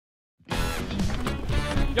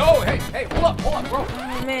Hey, hold up, bro.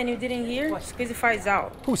 Oh, man, you didn't hear? What? Squeezify's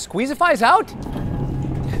out. Who, Squeezify's out?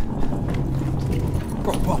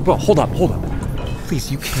 Bro, hold up.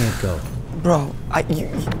 Please, you can't go. Bro,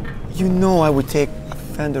 you know I would take a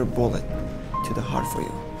Fender bullet to the heart for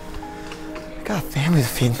you. I got a family to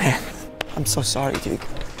feed, man. I'm so sorry, dude.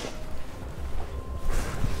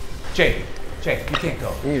 Jay, you can't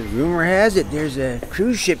go. Hey, rumor has it there's a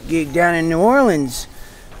cruise ship gig down in New Orleans.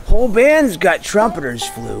 Whole band's got trumpeters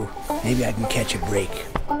flu. Maybe I can catch a break.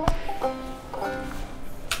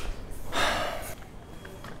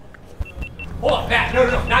 Hold up, Pat.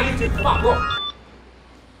 No, not you two. Come on, bro.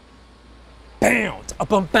 Bam!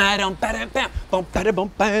 Bum bam bam bam bum bam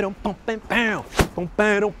bum bam bum bam bam bum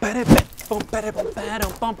bam bam bum bam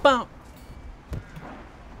bum bam.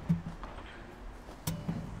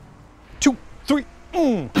 2, 3.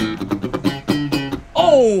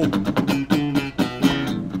 Oh!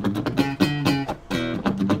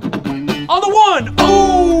 On the one!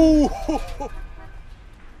 Oh!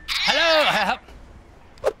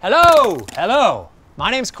 Hello. My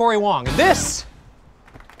name's Cory Wong, and this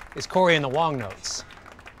is Cory and the Wong Notes.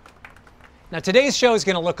 Now today's show is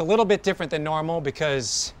gonna look a little bit different than normal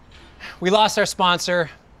because we lost our sponsor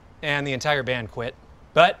and the entire band quit,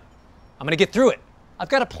 but I'm gonna get through it. I've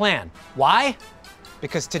got a plan. Why?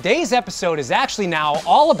 Because today's episode is actually now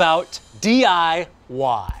all about DIY.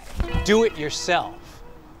 Do it yourself.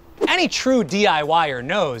 Any true DIYer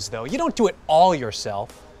knows, though, you don't do it all yourself.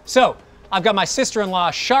 So, I've got my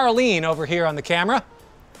sister-in-law, Charlene, over here on the camera.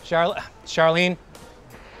 Charlene,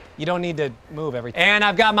 you don't need to move everything. And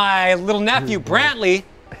I've got my little nephew, Brantley,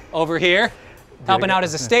 over here, helping out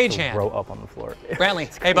as a stagehand. Throw up on the floor. Brantley,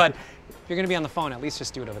 hey bud, if you're gonna be on the phone, at least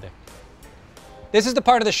just do it over there. This is the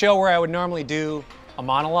part of the show where I would normally do a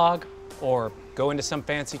monologue or go into some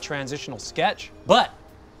fancy transitional sketch. But,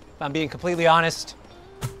 if I'm being completely honest,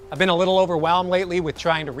 I've been a little overwhelmed lately with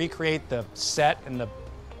trying to recreate the set and the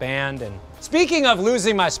band. And speaking of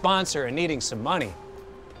losing my sponsor and needing some money,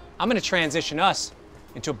 I'm gonna transition us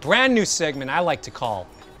into a brand new segment I like to call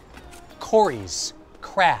Cory's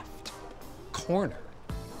Craft Corner.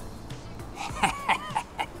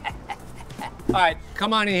 All right,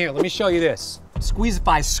 come on in here, let me show you this.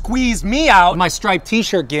 Squeezify squeezed me out of my striped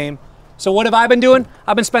t-shirt game. So what have I been doing?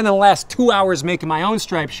 I've been spending the last 2 hours making my own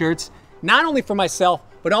striped shirts, not only for myself,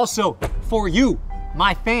 but also for you,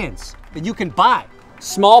 my fans, that you can buy.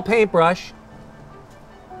 Small paintbrush,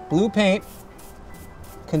 blue paint,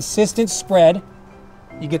 consistent spread.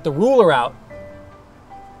 You get the ruler out.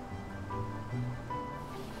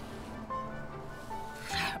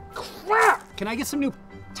 Crap! Can I get some new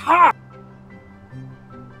top?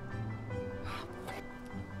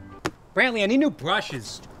 Brantley, I need new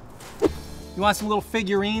brushes. You want some little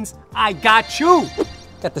figurines? I got you!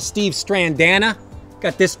 Got the Steve Strandana.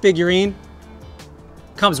 Got this figurine.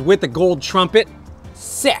 Comes with the gold trumpet.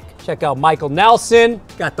 Sick! Check out Michael Nelson.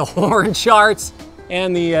 Got the horn charts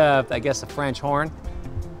and the, I guess, the French horn.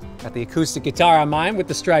 Got the acoustic guitar on mine with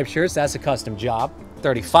the striped shirts. That's a custom job.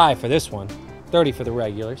 35 for this one. 30 for the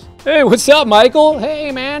regulars. Hey, what's up, Michael? Hey,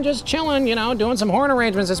 man, just chilling, you know, doing some horn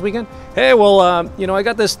arrangements this weekend. Hey, well, you know, I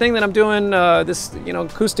got this thing that I'm doing, this, you know,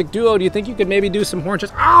 acoustic duo. Do you think you could maybe do some horn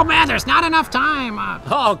charts? Oh, man, there's not enough time.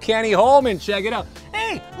 Oh, Kenny Holman, check it out.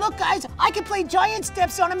 Hey, look, guys, I can play giant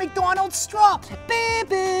steps on a McDonald's straw. Hey,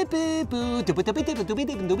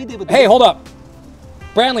 hold up.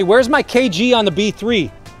 Brantley, where's my KG on the B3?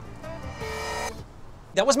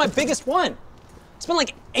 That was my biggest one. Spent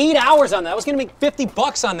like 8 hours on that. I was gonna make 50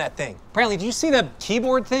 bucks on that thing. Brantley, did you see the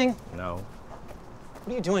keyboard thing? No.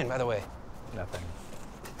 What are you doing, by the way? Nothing.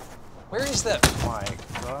 Where is the... My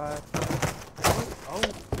God.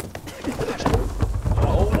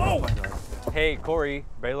 Oh, my God. Hey, Cory,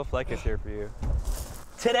 Béla Fleck is here for you.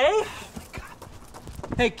 Today? Oh my God.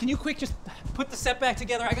 Hey, can you quick just put the set back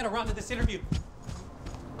together? I gotta run to this interview.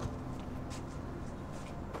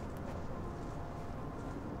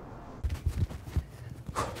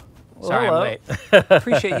 Sorry, I'm late.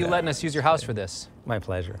 Appreciate you letting us use your house for this. My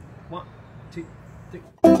pleasure. 1, 2, 3.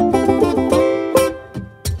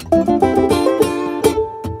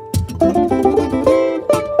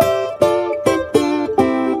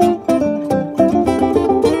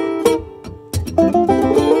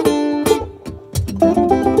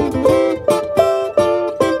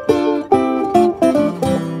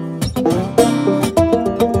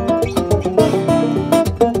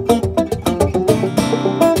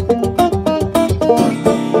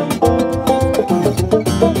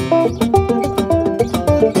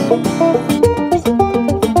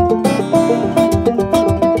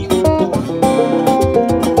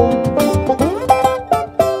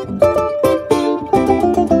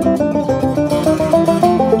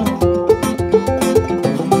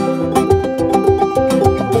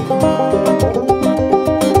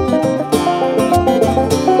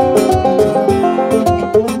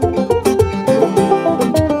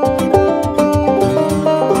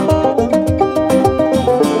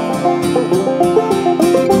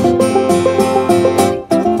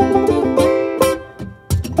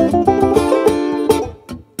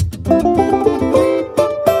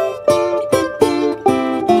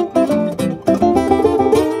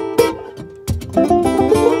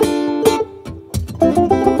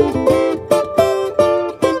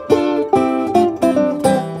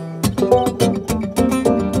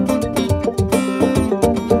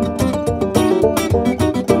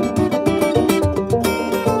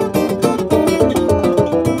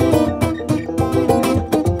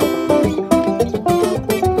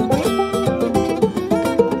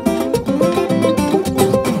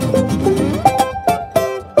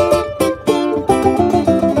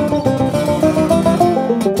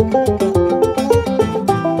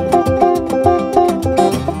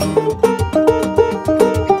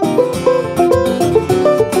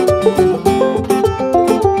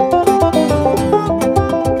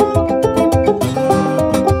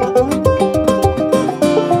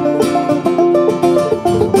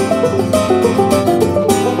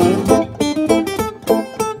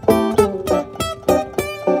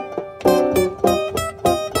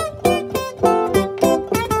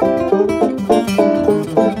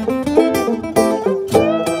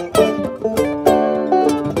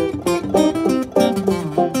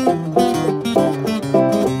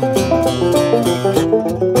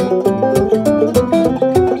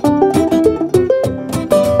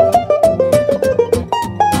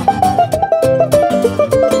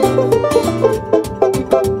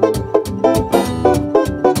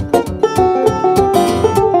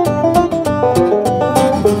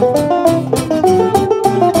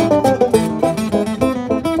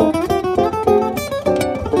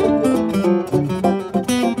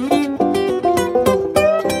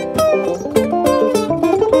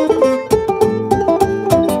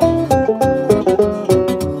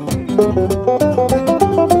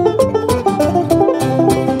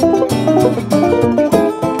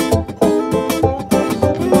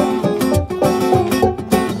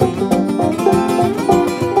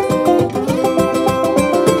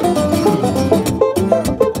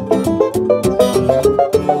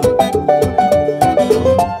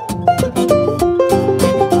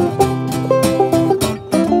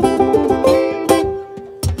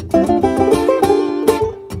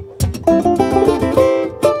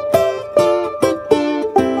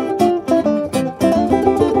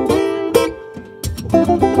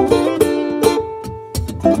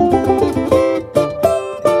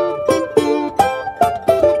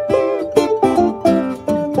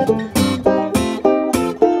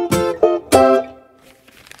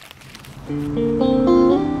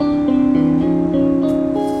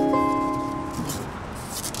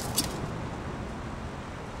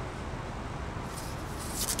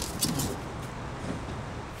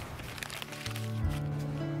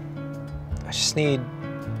 just need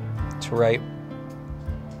to write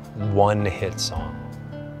one hit song.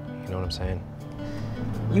 You know what I'm saying?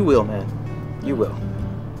 You will, man. You will.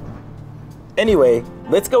 Anyway,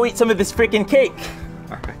 let's go eat some of this freaking cake.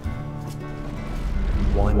 All right.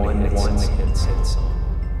 One hit song.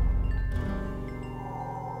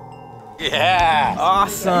 Yeah.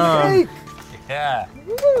 Awesome. Yeah.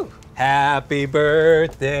 Woo. Happy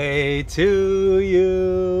birthday to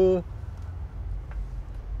you.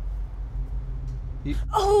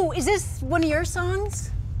 Oh, is this one of your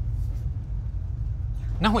songs?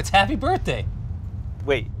 No, it's Happy Birthday.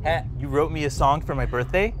 Wait, you wrote me a song for my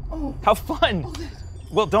birthday? Oh. How fun.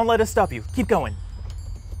 Well, don't let us stop you. Keep going.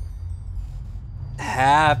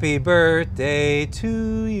 Happy birthday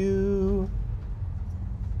to you.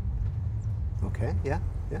 Okay, yeah.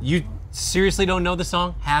 You seriously don't know the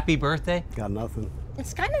song Happy Birthday? Got nothing.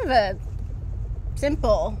 It's kind of a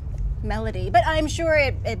simple melody, but I'm sure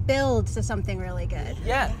it builds to something really good.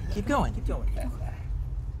 Yeah, keep going, keep going.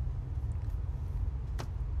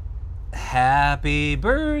 Happy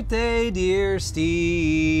birthday, dear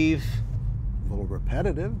Steve. A little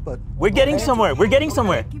repetitive, but... We're getting somewhere, we're getting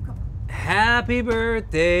somewhere. Happy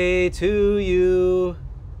birthday to you.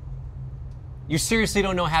 You seriously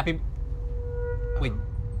don't know Happy... Wait,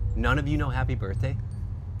 none of you know Happy Birthday?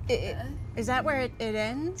 Is that where it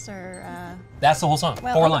ends, or? That's the whole song,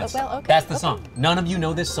 Well, 4 okay, lines. well, okay, That's the okay. song. None of you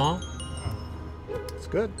know this song? It's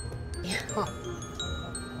good. Let's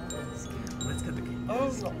get the cake.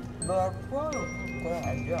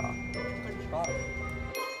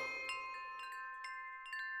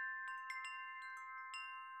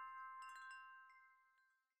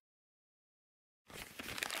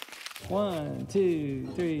 One, two,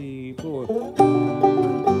 three, four.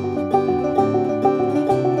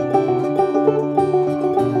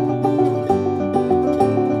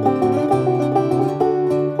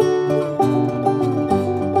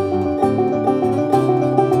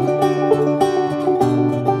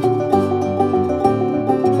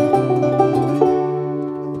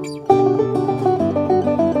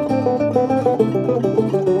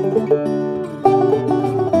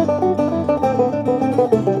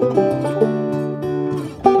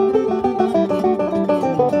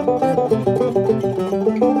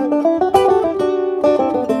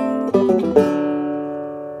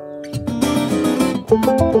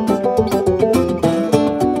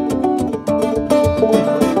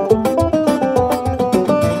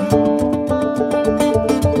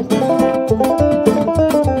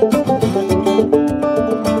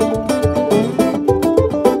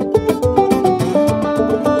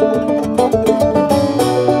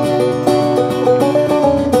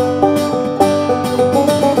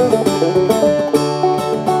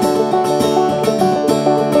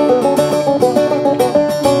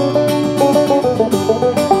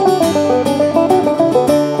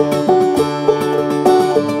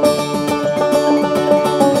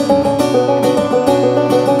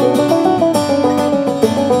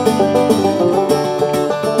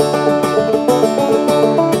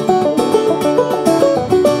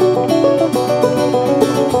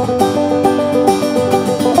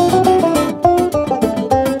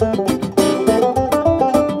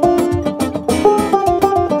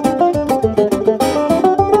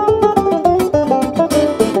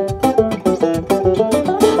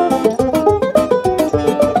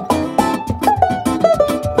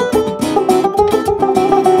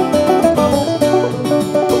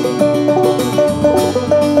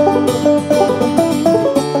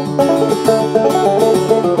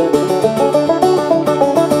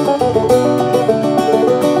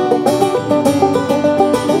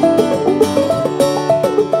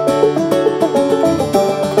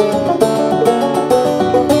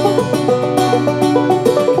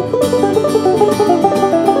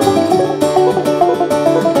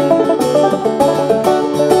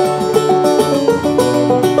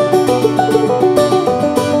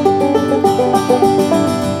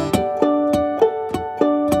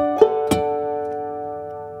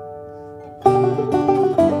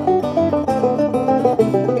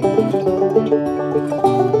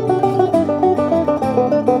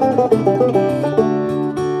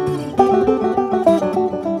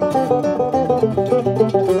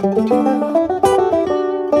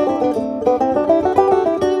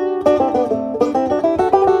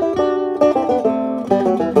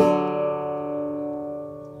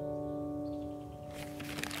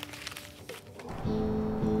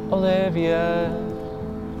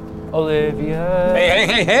 Olivia.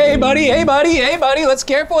 Hey, buddy, let's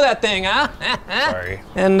careful with that thing, huh? Sorry.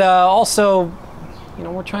 And also, you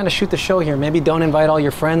know, we're trying to shoot the show here. Maybe don't invite all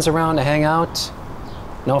your friends around to hang out.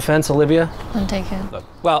 No offense, Olivia. I'm taken. Look,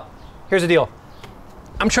 well, here's the deal.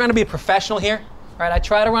 I'm trying to be a professional here, all right? I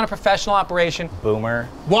try to run a professional operation. Boomer.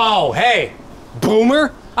 Whoa, hey,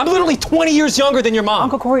 boomer? I'm literally 20 years younger than your mom.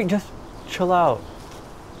 Uncle Cory, just chill out.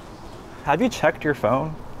 Have you checked your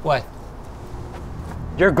phone? What?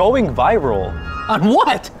 You're going viral. On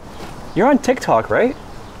what? You're on TikTok, right?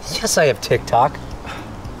 Yes, I have TikTok.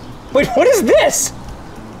 Wait, what is this?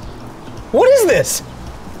 What is this?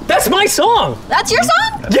 That's my song. That's your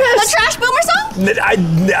song? Yes. The Trash Boomer song?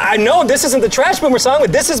 I know this isn't the Trash Boomer song,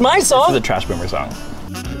 but this is my song. This is the Trash Boomer song.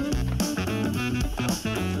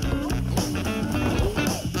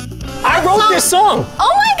 I wrote this song.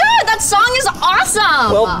 Oh my God, that song is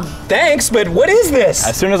awesome. Well, thanks, but what is this?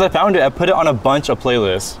 As soon as I found it, I put it on a bunch of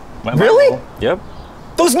playlists. Really? Yep.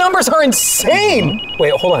 Those numbers are insane.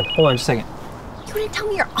 Wait, hold on just a second. You didn't tell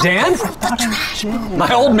me your uncle Dan? wrote the Trash Boomer.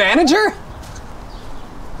 My old manager?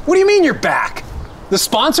 What do you mean you're back? The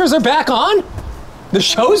sponsors are back on? The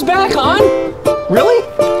show's back on? Really?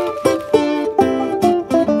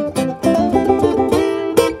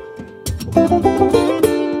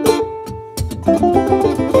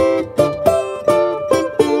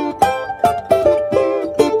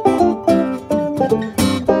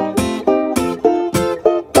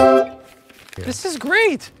 This is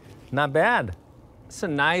great. Not bad. It's a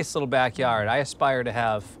nice little backyard. I aspire to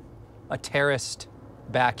have a terraced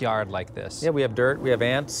backyard like this. Yeah, we have dirt, we have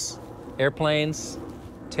ants, airplanes.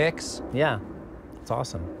 Ticks. Yeah, it's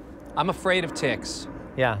awesome. I'm afraid of ticks.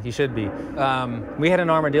 Yeah, you should be. We had an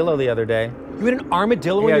armadillo the other day. You had an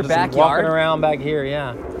armadillo in your just backyard? walking around back here,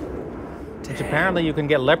 yeah. Which apparently you can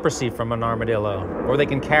get leprosy from an armadillo, or they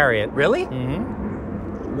can carry it. Really?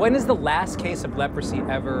 Mm-hmm. When is the last case of leprosy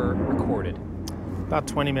ever recorded? About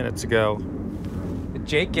 20 minutes ago. Did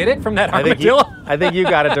Jake get it from that armadillo? I think you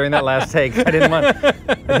got it during that last take. I didn't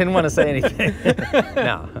want to say anything.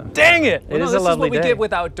 No. Dang it! It is this a lovely is what we day. get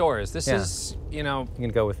with outdoors. This Yeah. is, you know, You can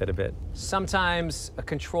go with it a bit. sometimes a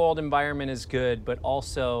controlled environment is good, but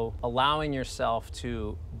also allowing yourself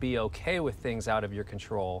to be okay with things out of your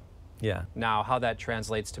control. Yeah. Now, how that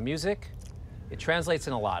translates to music, it translates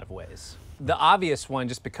in a lot of ways. The obvious one,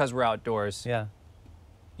 just because we're outdoors, Yeah.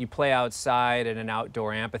 you play outside in an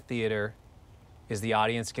outdoor amphitheater. Is the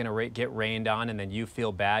audience gonna get rained on and then you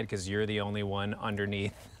feel bad because you're the only one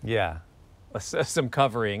underneath Yeah. some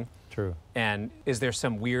covering? True. And is there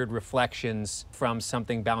some weird reflections from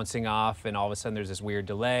something bouncing off and all of a sudden there's this weird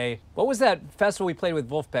delay? What was that festival we played with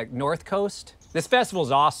Wolfpack? North Coast? This festival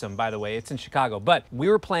is awesome, by the way. It's in Chicago. But we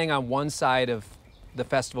were playing on one side of the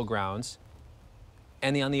festival grounds,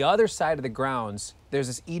 and on the other side of the grounds, there's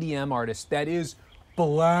this EDM artist that is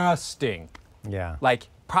blasting. Yeah. Like,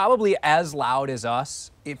 probably as loud as us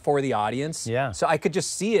for the audience. Yeah. So I could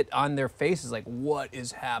just see it on their faces, like, what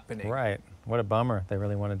is happening? Right. What a bummer. They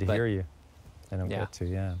really wanted to hear you. They don't Yeah. get to,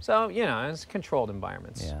 yeah. So, you know, it's controlled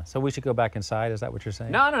environments. Yeah. So we should go back inside, is that what you're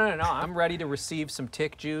saying? No. I'm ready to receive some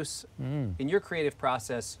tick juice. In your creative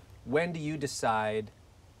process, when do you decide,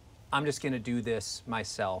 I'm just going to do this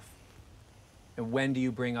myself? And when do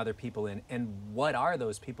you bring other people in? And what are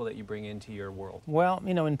those people that you bring into your world? Well,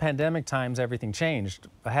 you know, in pandemic times, everything changed.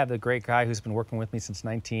 I have a great guy who's been working with me since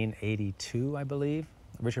 1982, I believe,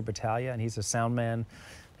 Richard Battaglia, and he's a sound man.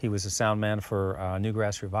 He was a sound man for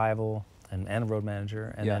Newgrass Revival and road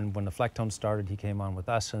manager. And then when the Flecktone started, he came on with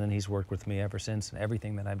us, and then he's worked with me ever since in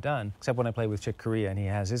everything that I've done, except when I play with Chick Corea, and he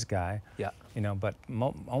has his guy. Yeah. You know, but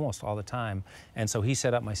almost all the time. And so he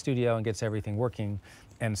set up my studio and gets everything working.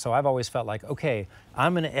 And so I've always felt like, okay,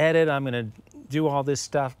 I'm going to edit, I'm going to do all this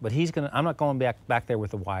stuff, but I'm not going back there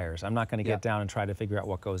with the wires. I'm not going to get down and try to figure out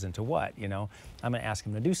what goes into what, you know. I'm going to ask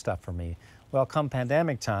him to do stuff for me. Well, come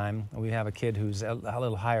pandemic time, we have a kid who's a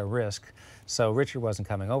little higher risk, so Richard wasn't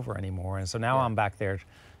coming over anymore, and so now I'm back there,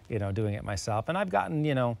 you know, doing it myself. And I've gotten,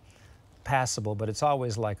 you know, passable, but it's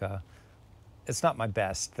always like it's not my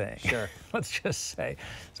best thing. Sure. Let's just say.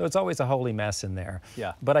 So it's always a holy mess in there.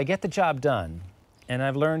 Yeah. But I get the job done. And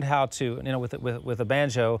I've learned how to, you know, with a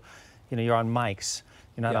banjo, you know, you're on mics.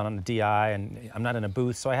 You're not on a D.I., and I'm not in a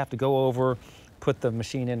booth, so I have to go over, put the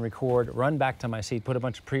machine in, record, run back to my seat, put a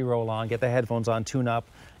bunch of pre-roll on, get the headphones on, tune up,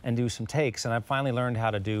 and do some takes. And I've finally learned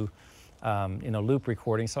how to do, you know, loop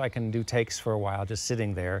recording, so I can do takes for a while, just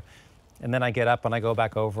sitting there. And then I get up and I go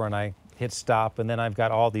back over and I hit stop, and then I've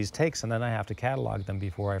got all these takes, and then I have to catalog them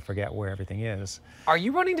before I forget where everything is. Are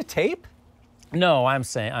you running to tape? No, I'm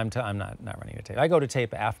saying I'm not running to tape. I go to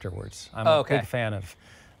tape afterwards. I'm a big fan of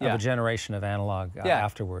a generation of analog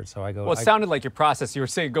afterwards. So I go. Well, it sounded like your process. You were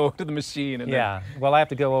saying go to the machine. And then... Well, I have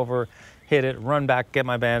to go over, hit it, run back, get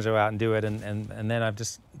my banjo out, and do it. And then I've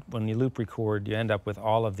just, when you loop record, you end up with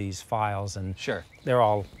all of these files, and they're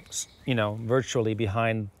all, you know, virtually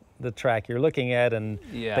behind the track you're looking at, and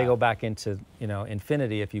Yeah. they go back into, you know,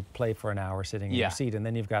 infinity if you play for an hour sitting in Yeah. your seat, and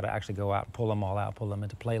then you've got to actually go out and pull them all out, pull them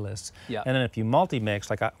into playlists. Yeah. And then if you multi-mix,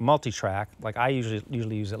 like a multi-track, like I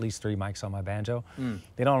usually use at least 3 mics on my banjo.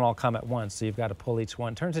 They don't all come at once, so you've got to pull each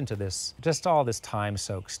one. It turns into this, just all this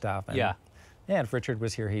time-soaked stuff. And, Yeah. yeah, if Richard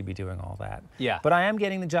was here, he'd be doing all that. Yeah. But I am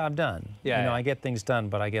getting the job done. Yeah, You know, yeah. I get things done,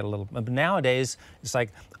 but I get a little. But nowadays, it's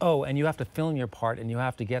like, oh, and you have to film your part, and you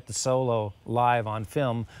have to get the solo live on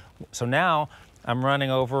film. So now I'm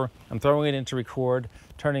running over, I'm throwing it into record,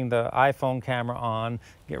 turning the iPhone camera on,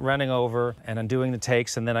 running over, and I'm doing the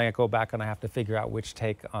takes, and then I go back and I have to figure out which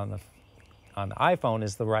take on the iPhone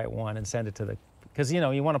is the right one and send it to the. Because, you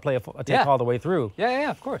know, you want to play a take Yeah. all the way through.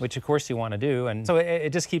 Yeah, of course. Which, of course, you want to do. And so it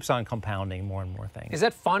just keeps on compounding more and more things. Is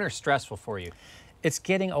that fun or stressful for you? It's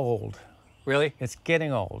getting old. Really? It's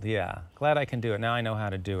getting old, yeah. Glad I can do it. Now I know how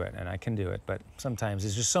to do it, and I can do it. But sometimes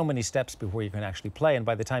there's just so many steps before you can actually play. And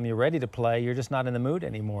by the time you're ready to play, you're just not in the mood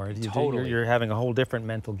anymore. Totally. You're having a whole different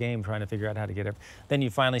mental game trying to figure out how to get it. Then you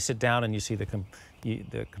finally sit down and you see the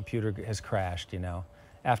computer has crashed, you know,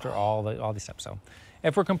 after all these steps. So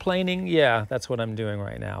if we're complaining, yeah, that's what I'm doing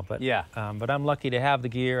right now. But Yeah. but I'm lucky to have the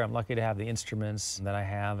gear. I'm lucky to have the instruments that I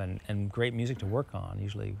have, and great music to work on.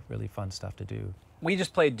 Usually really fun stuff to do. We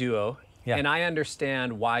just played duo, Yeah. and I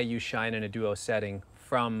understand why you shine in a duo setting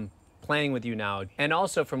from playing with you now, and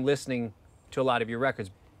also from listening to a lot of your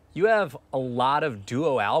records. You have a lot of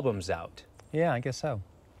duo albums out. Yeah, I guess so.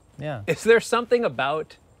 Yeah. Is there something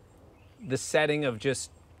about the setting of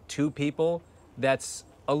just 2 people that's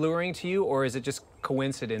alluring to you, or is it just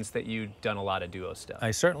coincidence that you've done a lot of duo stuff?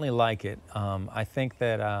 I certainly like it. I think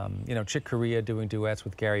that, you know, Chick Corea doing duets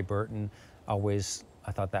with Gary Burton,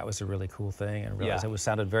 I thought that was a really cool thing, and realized Yeah. it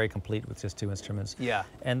sounded very complete with just 2 instruments. Yeah.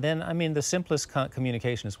 And then, I mean, the simplest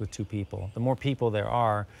communication is with 2 people. The more people there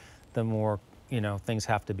are, the more, you know, things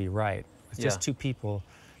have to be right. It's just Yeah. 2 people.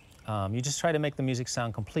 You just try to make the music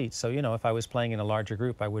sound complete. So, you know, if I was playing in a larger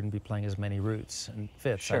group, I wouldn't be playing as many roots and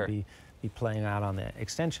fifths. Sure. I'd be playing out on the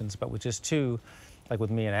extensions. But with just 2, like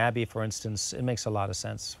with me and Abby, for instance, it makes a lot of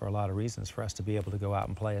sense for a lot of reasons for us to be able to go out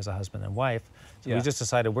and play as a husband and wife. So Yeah. we just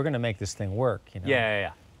decided we're going to make this thing work, you know.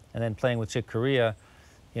 Yeah. And then playing with Chick Corea,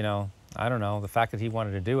 you know, I don't know, the fact that he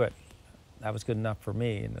wanted to do it, that was good enough for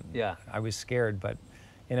me. And Yeah. I was scared, but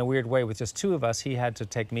in a weird way, with just 2 of us, he had to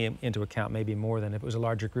take me into account maybe more than if it was a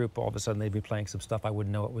larger group. All of a sudden, they'd be playing some stuff I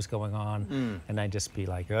wouldn't know what was going on, and I'd just be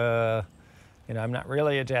like, you know, I'm not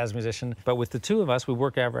really a jazz musician. But with the 2 of us, we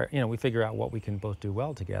work out, you know, we figure out what we can both do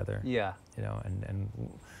well together. Yeah. You know, and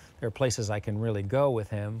there are places I can really go with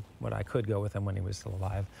him, what I could go with him when he was still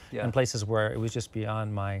alive, Yeah. and places where it was just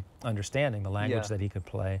beyond my understanding, the language Yeah. that he could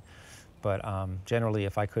play. But generally,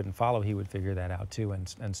 if I couldn't follow, he would figure that out too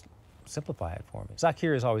and simplify it for me.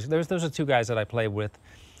 Zakir is always, those are 2 guys that I play with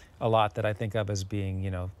a lot that I think of as being,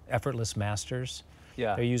 you know, effortless masters.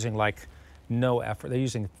 Yeah. They're using like no effort. They're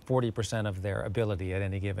using 40% of their ability at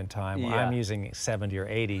any given time. Yeah. I'm using 70 or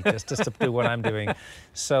 80 just to do what I'm doing.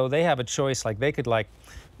 So they have a choice, like they could like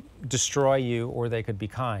destroy you or they could be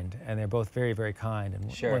kind, and they're both very, very kind.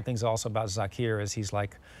 And Sure. one of the things also about Zakir is he's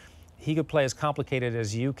like, he could play as complicated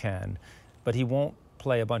as you can, but he won't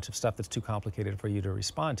play a bunch of stuff that's too complicated for you to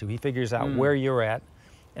respond to. He figures out where you're at,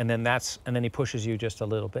 and then he pushes you just a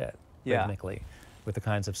little bit Yeah. rhythmically with the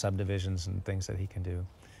kinds of subdivisions and things that he can do.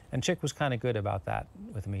 And Chick was kind of good about that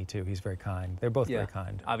with me too. He's very kind. They're both very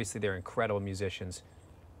kind. Obviously, they're incredible musicians.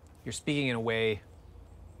 You're speaking in a way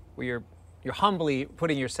where you're humbly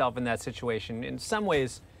putting yourself in that situation. In some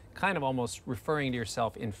ways, kind of almost referring to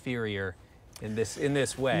yourself inferior in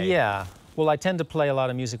this way. Yeah. Well, I tend to play a lot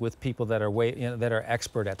of music with people that are that are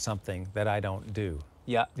expert at something that I don't do.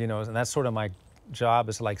 Yeah. You know, and that's sort of my job,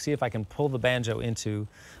 is like, see if I can pull the banjo into,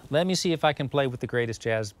 let me see if I can play with the greatest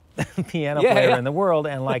jazz piano player in the world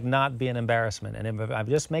and like not be an embarrassment. And if I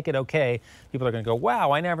just make it okay, people are going to go,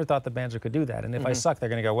 wow, I never thought the banjo could do that. And if I suck, they're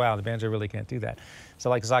going to go, wow, the banjo really can't do that. So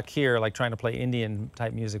like Zakir, like trying to play Indian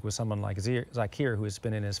type music with someone like Zakir, who has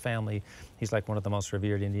been in his family, he's like one of the most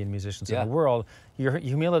revered Indian musicians in the world. Your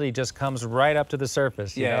humility just comes right up to the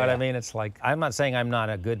surface. You know what I mean? It's like, I'm not saying I'm not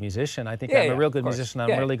a good musician. I think I'm a real good musician.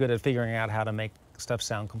 I'm really good at figuring out how to make stuff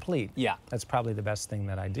sound complete. Yeah. That's probably the best thing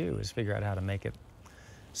that I do, is figure out how to make it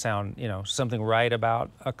sound, you know, something right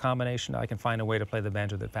about a combination. I can find a way to play the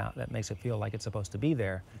banjo that makes it feel like it's supposed to be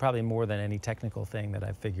there. Probably more than any technical thing that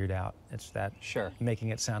I've figured out. It's that making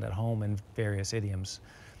it sound at home in various idioms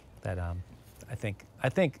that I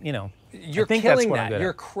think, you know, You're I think killing that's what I'm that. good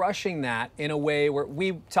You're at. crushing that in a way where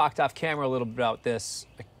we talked off camera a little bit about this.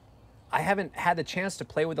 I haven't had the chance to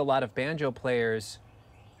play with a lot of banjo players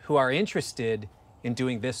who are interested in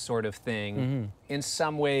doing this sort of thing, in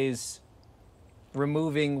some ways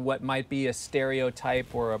removing what might be a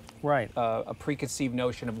stereotype or a preconceived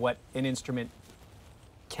notion of what an instrument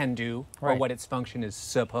can do or what its function is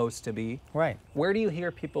supposed to be. Right. Where do you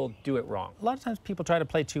hear people do it wrong? A lot of times people try to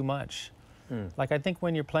play too much. Like I think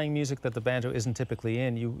when you're playing music that the banjo isn't typically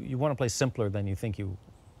in, you want to play simpler than you think you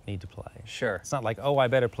need to play. Sure. It's not like, oh, I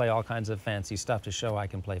better play all kinds of fancy stuff to show I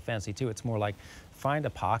can play fancy too. It's more like find a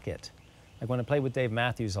pocket. Like when I play with Dave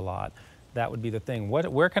Matthews a lot, that would be the thing.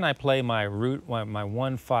 Where can I play my root, my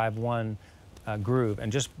 1-5-1 groove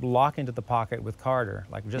and just lock into the pocket with Carter?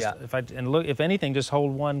 Like just if anything, just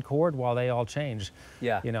hold one chord while they all change.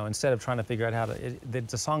 Yeah. You know, instead of trying to figure out how to.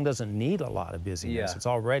 The song doesn't need a lot of busyness. It's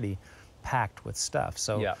already packed with stuff.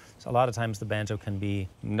 So, so a lot of times the banjo can be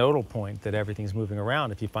nodal point that everything's moving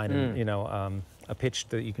around if you find a pitch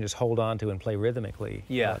that you can just hold on to and play rhythmically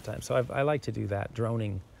a lot of times. So I like to do that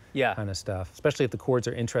droning kind of stuff, especially if the chords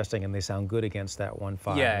are interesting and they sound good against that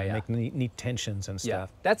 1-5. Make neat tensions and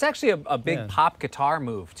stuff. That's actually a big pop guitar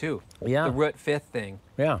move too. Yeah. The root fifth thing.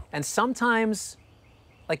 Yeah. And sometimes,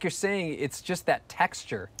 like you're saying, it's just that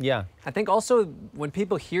texture. Yeah. I think also when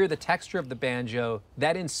people hear the texture of the banjo,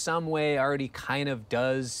 that in some way already kind of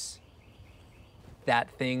does that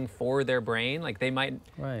thing for their brain. Like they might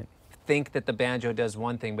think that the banjo does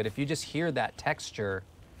one thing, but if you just hear that texture,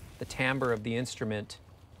 the timbre of the instrument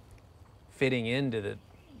fitting into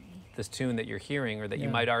this tune that you're hearing or that you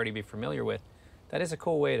might already be familiar with, that is a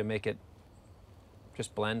cool way to make it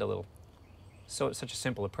just blend a little. So it's such a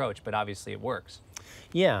simple approach, but obviously it works.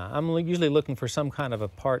 Yeah, I'm usually looking for some kind of a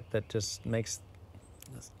part that just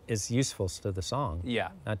is useful to the song. Yeah.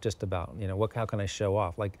 Not just about, how can I show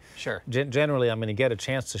off? Like, sure. Generally, I'm going to get a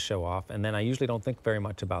chance to show off, and then I usually don't think very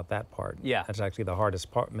much about that part. Yeah. That's actually the hardest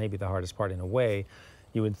part, maybe the hardest part in a way.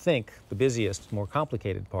 You would think the busiest, more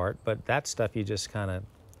complicated part, but that stuff you just kind of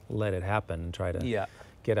let it happen and try to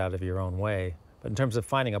get out of your own way. But in terms of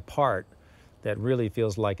finding a part that really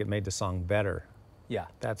feels like it made the song better,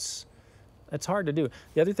 it's hard to do.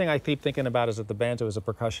 The other thing I keep thinking about is that the banjo is a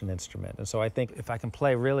percussion instrument, and so I think if I can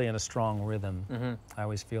play really in a strong rhythm, I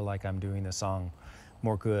always feel like I'm doing the song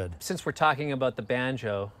more good. Since we're talking about the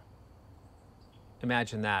banjo,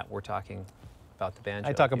 imagine that we're talking about the banjo.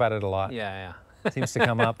 I talk about it a lot. Yeah. Seems to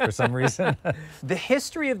come up for some reason. The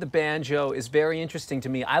history of the banjo is very interesting to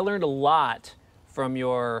me. I learned a lot from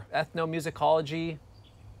your ethnomusicology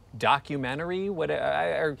documentary,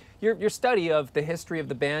 your study of the history of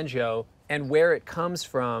the banjo and where it comes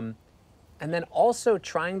from, and then also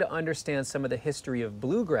trying to understand some of the history of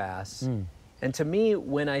bluegrass. And to me,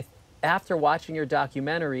 after watching your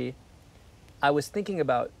documentary, I was thinking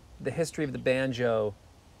about the history of the banjo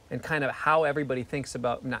and kind of how everybody thinks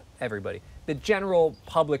about, not everybody, the general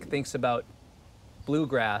public thinks about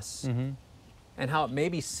bluegrass and how it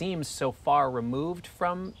maybe seems so far removed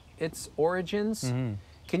from its origins.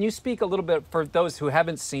 Can you speak a little bit, for those who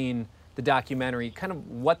haven't seen the documentary, kind of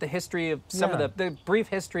what the history of some of the brief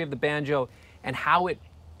history of the banjo and how it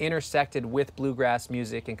intersected with bluegrass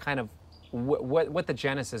music and kind of what the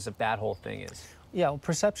genesis of that whole thing is? Yeah, well,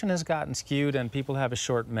 perception has gotten skewed and people have a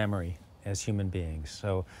short memory as human beings.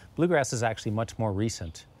 So bluegrass is actually much more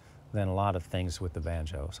recent than a lot of things with the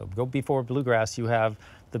banjo. So go before bluegrass, you have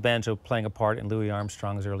the banjo playing a part in Louis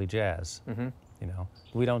Armstrong's early jazz.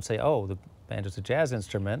 We don't say, oh, the banjo's a jazz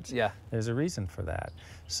instrument. Yeah. There's a reason for that.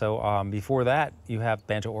 So before that, you have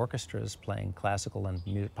banjo orchestras playing classical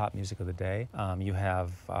and pop music of the day. You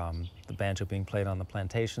have the banjo being played on the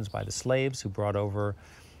plantations by the slaves who brought over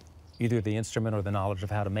either the instrument or the knowledge of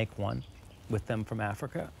how to make one with them from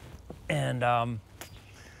Africa. And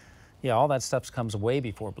all that stuff comes way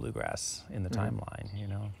before bluegrass in the timeline,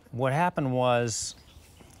 What happened was,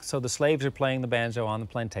 so the slaves are playing the banjo on the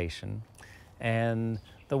plantation, and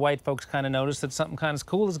the white folks kind of notice that something kind of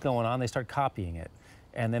cool is going on. They start copying it.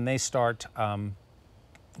 And then they start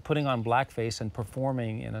putting on blackface and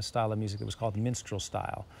performing in a style of music that was called the minstrel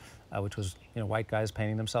style, which was white guys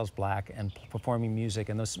painting themselves black and performing music.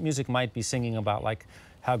 And this music might be singing about like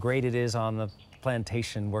how great it is on the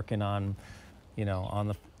plantation working on, on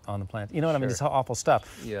the plant. You know what I mean? It's awful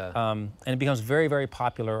stuff. Yeah. And it becomes very, very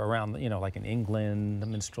popular around, like in England, the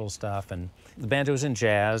minstrel stuff. And the banjo is in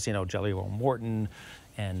jazz, Jelly Roll Morton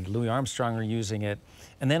and Louis Armstrong are using it.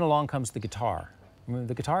 And then along comes the guitar. I mean,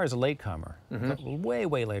 the guitar is a latecomer, way,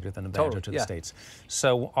 way later than the banjo to the States.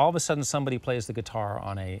 So all of a sudden somebody plays the guitar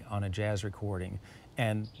on a jazz recording.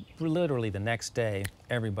 And literally the next day,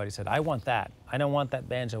 everybody said, I want that. I don't want that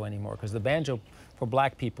banjo anymore, because the banjo for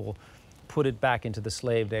black people put it back into the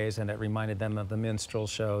slave days, and it reminded them of the minstrel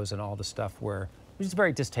shows and all the stuff where was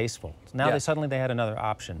very distasteful. Now Yeah. suddenly they had another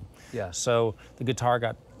option. Yeah. So the guitar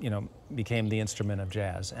got, became the instrument of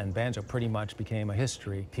jazz, and banjo pretty much became a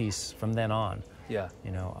history piece from then on. Yeah.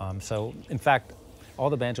 So in fact, all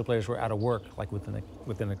the banjo players were out of work like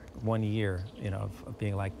within 1 year, of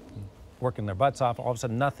being like working their butts off. All of a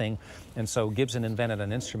sudden, nothing, and so Gibson invented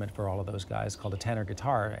an instrument for all of those guys called a tenor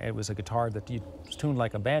guitar. It was a guitar that you tuned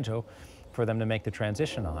like a banjo for them to make the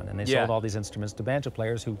transition on, and they sold all these instruments to banjo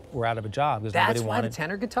players who were out of a job because nobody That's why wanted. the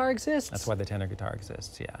tenor guitar exists? That's why the tenor guitar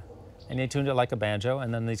exists. Yeah, and they tuned it like a banjo,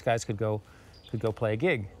 and then these guys could go play a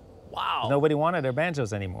gig. Wow. Nobody wanted their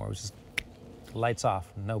banjos anymore. It was just lights off,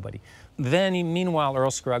 nobody. Then, meanwhile,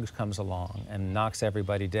 Earl Scruggs comes along and knocks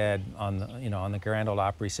everybody dead on the Grand Ole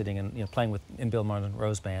Opry, sitting and playing in Bill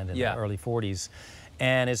Monroe's band in the early '40s,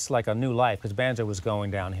 and it's like a new life because banjo was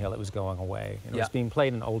going downhill, it was going away. It was being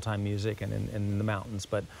played in old-time music and in the mountains,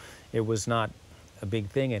 but it was not a big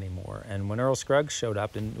thing anymore. And when Earl Scruggs showed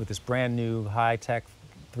up with this brand new high-tech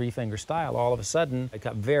three-finger style, all of a sudden it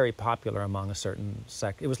got very popular among a certain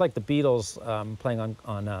sect. It was like the Beatles playing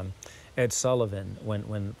on Ed Sullivan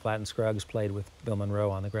when Flatt and Scruggs played with Bill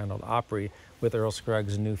Monroe on the Grand Ole Opry with Earl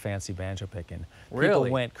Scruggs' new fancy banjo picking. Really?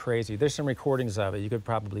 People went crazy. There's some recordings of it. You could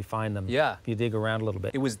probably find them if you dig around a little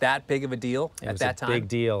bit. It was that big of a deal at that time? It was a big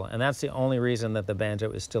deal, and that's the only reason that the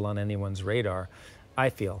banjo is still on anyone's radar, I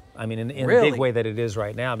feel. I mean, in the big way that it is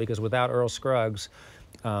right now, because without Earl Scruggs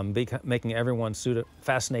making everyone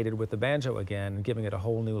fascinated with the banjo again and giving it a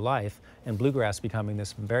whole new life, and bluegrass becoming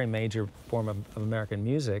this very major form of American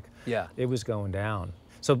music, it was going down.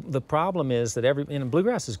 So the problem is that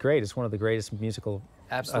bluegrass is great. It's one of the greatest musical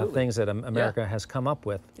things that America has come up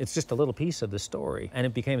with. It's just a little piece of the story. And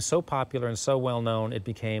it became so popular and so well known, it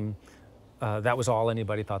became that was all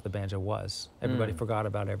anybody thought the banjo was. Everybody forgot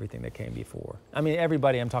about everything that came before. I mean,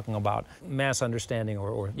 everybody, I'm talking about mass understanding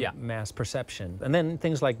or mass perception. And then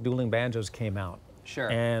things like dueling banjos came out.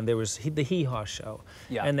 Sure. And there was the Hee Haw Show.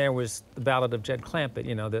 Yeah. And there was the Ballad of Jed Clampett,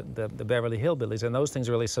 the Beverly Hillbillies. And those things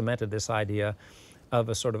really cemented this idea of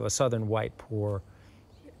a sort of a southern white poor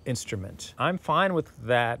instrument. I'm fine with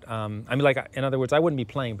that. In other words, I wouldn't be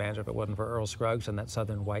playing banjo if it wasn't for Earl Scruggs and that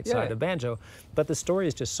southern white side of banjo, but the story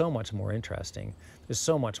is just so much more interesting. There's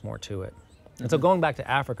so much more to it. And so going back to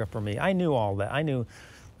Africa for me, I knew all that. I knew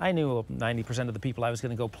 90% of the people I was going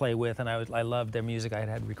to go play with, and I loved their music. I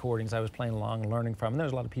had recordings I was playing along and learning from. And there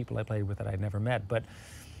was a lot of people I played with that I'd never met, but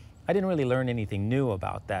I didn't really learn anything new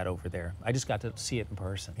about that over there. I just got to see it in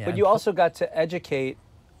person. But you also got to educate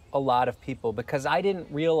a lot of people, because I didn't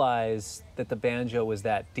realize that the banjo was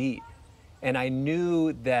that deep. And I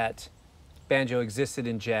knew that banjo existed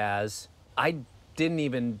in jazz. I didn't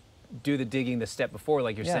even do the digging the step before,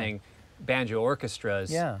 like you're saying, banjo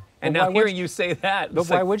orchestras. Yeah. And now hearing you say that. But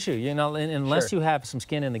why would you? Unless you have some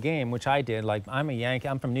skin in the game, which I did. Like, I'm a Yankee,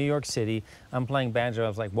 I'm from New York City, I'm playing banjo. I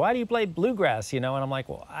was like, why do you play bluegrass? And I'm like,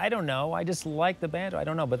 well, I don't know. I just like the banjo. I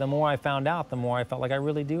don't know. But the more I found out, the more I felt like I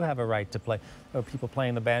really do have a right to play. People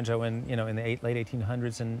playing the banjo in the late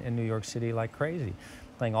 1800s in New York City like crazy,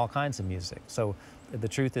 playing all kinds of music. So the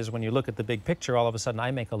truth is, when you look at the big picture, all of a sudden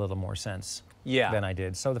I make a little more sense than I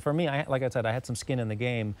did. So for me, like I said, I had some skin in the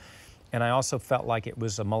game. And I also felt like it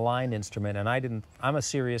was a maligned instrument, and I'm a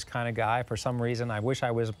serious kind of guy for some reason. I wish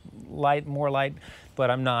I was more light,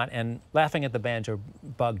 but I'm not. And laughing at the banjo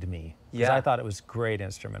bugged me, because I thought it was a great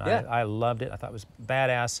instrument. I loved it. I thought it was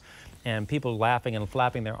badass. And people laughing and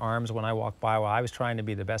flapping their arms when I walked by while I was trying to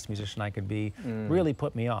be the best musician I could be really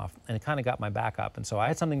put me off. And it kind of got my back up. And so I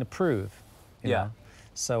had something to prove. You know?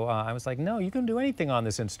 So I was like, no, you can do anything on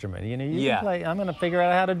this instrument. You can play. I'm going to figure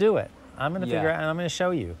out how to do it. I'm going to figure out, and I'm going to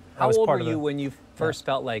show you. How old were you when you first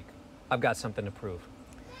felt like, I've got something to prove?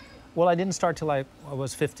 Well, I didn't start till I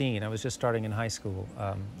was 15. I was just starting in high school.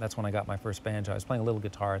 That's when I got my first banjo. I was playing a little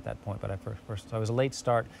guitar at that point, but so I was a late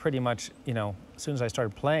start. Pretty much, as soon as I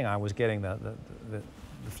started playing, I was getting the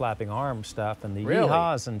flapping arm stuff and the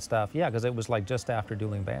yee-haws and stuff. Yeah, because it was like just after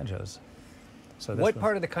dueling banjos. So what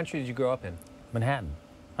part of the country did you grow up in? Manhattan.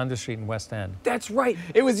 Under Street in West End. That's right.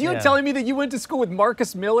 It was you telling me that you went to school with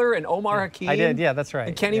Marcus Miller and Omar Hakim. I did, that's right.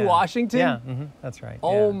 And Kenny Washington? Yeah, that's right.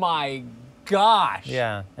 Oh my gosh.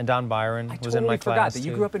 Yeah, and Don Byron was in my class. I totally forgot that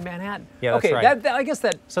you grew up in Manhattan. Yeah, that's okay, right. I guess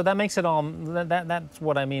that... So that makes it all, that's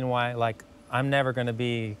what I mean why, like, I'm never going to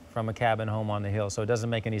be from a cabin home on the hill, so it doesn't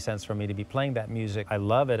make any sense for me to be playing that music. I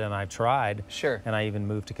love it, and I've tried. Sure. And I even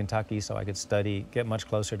moved to Kentucky so I could get much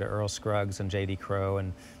closer to Earl Scruggs and J.D. Crowe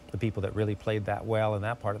and the people that really played that well in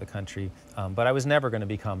that part of the country. But I was never going to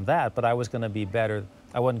become that, but I was going to be better.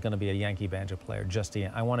 I wasn't going to be a Yankee banjo player,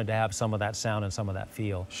 I wanted to have some of that sound and some of that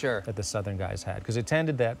feel that the Southern guys had. Because it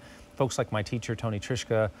tended that folks like my teacher, Tony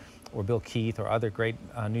Trischka, or Bill Keith, or other great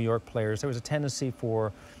New York players, there was a tendency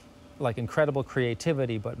for like incredible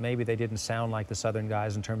creativity, but maybe they didn't sound like the Southern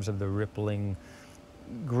guys in terms of the rippling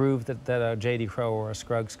groove that a J.D. Crowe or a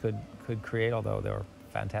Scruggs could create, although they were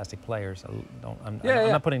fantastic players. I'm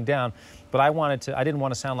not putting down, but I didn't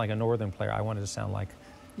want to sound like a Northern player. I wanted to sound like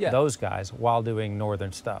those guys while doing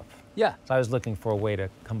Northern stuff. Yeah. So I was looking for a way to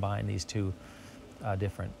combine these two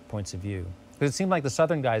different points of view. Because it seemed like the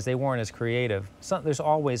Southern guys, they weren't as creative. There's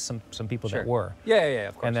always some people that were. Yeah,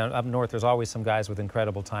 of course. And then up north, there's always some guys with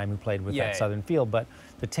incredible time who played with that Southern feel. But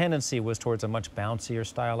the tendency was towards a much bouncier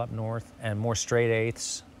style up north and more straight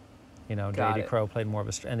eighths. You know, J.D. Crowe played more of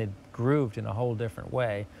a, and it grooved in a whole different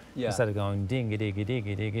way. Instead of going ding a dig a dig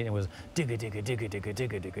a dig, it was dig a dig a dig a dig a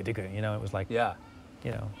dig a dig a dig. You know, it was like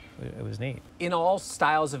you know, it was neat. In all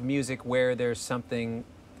styles of music where there's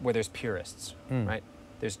purists, right?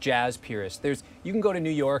 There's jazz purists. You can go to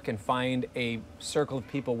New York and find a circle of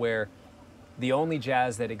people where the only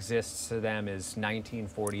jazz that exists to them is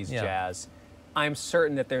 1940s jazz. I'm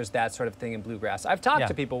certain that there's that sort of thing in bluegrass. I've talked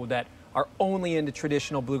to people that are only into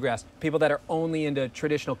traditional bluegrass, people that are only into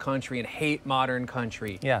traditional country and hate modern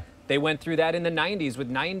country. They went through that in the 90s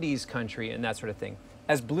with 90s country and that sort of thing.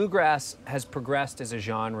 As bluegrass has progressed as a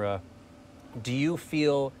genre, do you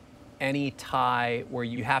feel any tie where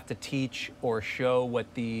you have to teach or show what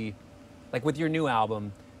like with your new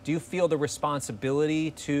album, do you feel the responsibility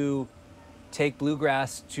to take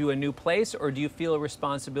bluegrass to a new place, or do you feel a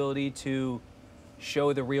responsibility to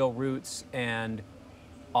show the real roots and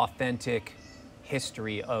authentic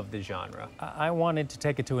history of the genre? I wanted to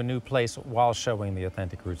take it to a new place while showing the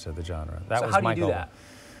authentic roots of the genre. That was my goal. How do you do that?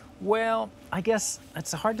 Well, I guess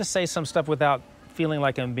it's hard to say some stuff without feeling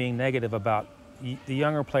like I'm being negative about the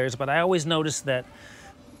younger players, but I always notice that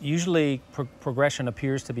usually progression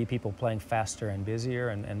appears to be people playing faster and busier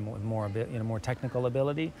and more technical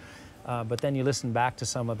ability. But then you listen back to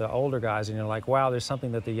some of the older guys and you're like, wow, there's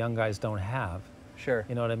something that the young guys don't have. Sure.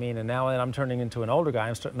 You know what I mean? And now that I'm turning into an older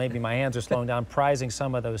guy, maybe my hands are slowing down, prizing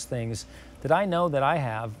some of those things that I know that I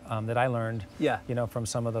have, that I learned, you know, from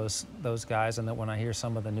some of those guys. And that when I hear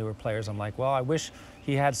some of the newer players, I'm like, well, I wish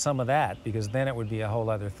he had some of that, because then it would be a whole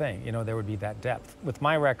other thing. You know, there would be that depth. With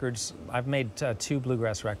my records, I've made 2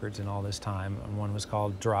 bluegrass records in all this time. And one was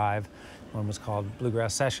called Drive, one was called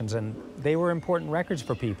Bluegrass Sessions, and they were important records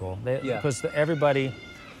for people. Because everybody,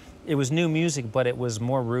 it was new music, but it was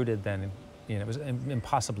more rooted than, you know, it was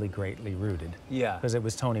impossibly greatly rooted. Because it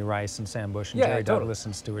was Tony Rice and Sam Bush and Jerry Douglas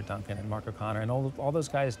and Stuart Duncan and Mark O'Connor, and all those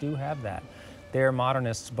guys do have that. They're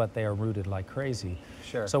modernists, but they are rooted like crazy.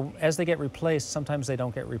 Sure. So as they get replaced, sometimes they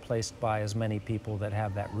don't get replaced by as many people that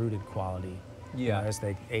have that rooted quality. You know, as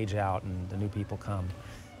they age out and the new people come.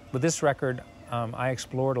 With this record, I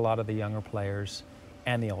explored a lot of the younger players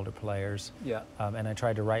and the older players. And I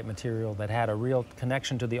tried to write material that had a real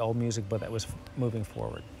connection to the old music, but that was moving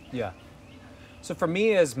forward. So for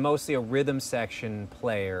me, as mostly a rhythm section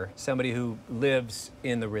player, somebody who lives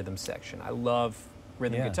in the rhythm section, I love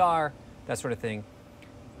rhythm guitar, that sort of thing.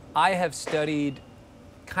 I have studied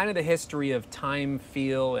kind of the history of time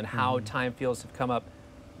feel and how time feels have come up.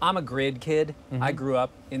 I'm a grid kid. I grew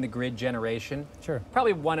up in the grid generation.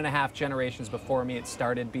 Probably 1.5 generations before me it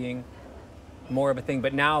started being more of a thing,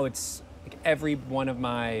 but now it's like every one of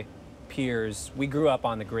my peers, we grew up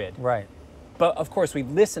on the grid. But of course, we've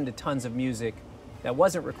listened to tons of music that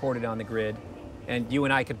wasn't recorded on the grid, and you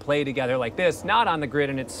and I could play together like this, not on the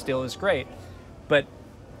grid, and it still is great. But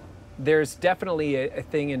there's definitely a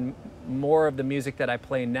thing in more of the music that I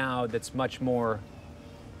play now that's much more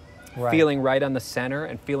feeling right on the center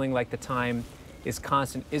and feeling like the time is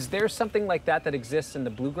constant. Is there something like that that exists in the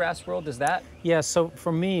bluegrass world? Is that? Yeah, so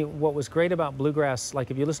for me, what was great about bluegrass, like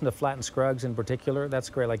if you listen to Flatt and Scruggs in particular, that's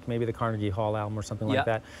great, like maybe the Carnegie Hall album or something like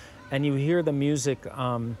that. And you hear the music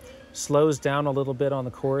slows down a little bit on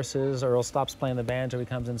the choruses. Earl stops playing the banjo, he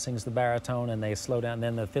comes in and sings the baritone, and they slow down, and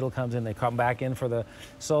then the fiddle comes in, they come back in for the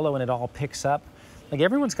solo, and it all picks up. Like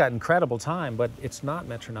everyone's got incredible time, but it's not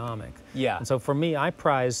metronomic. And so for me, I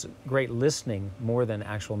prize great listening more than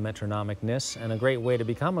actual metronomicness, and a great way to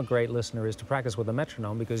become a great listener is to practice with a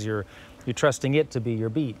metronome, because you're trusting it to be your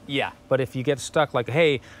beat. But if you get stuck like,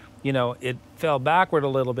 hey, you know, it fell backward a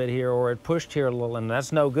little bit here, or it pushed here a little, and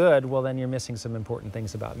that's no good, well, then you're missing some important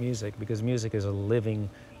things about music, because music is a living,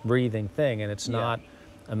 breathing thing, and it's not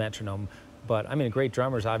a metronome. But, I mean, great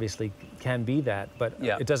drummers obviously can be that, but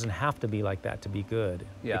it doesn't have to be like that to be good.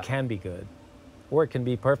 It can be good. or it can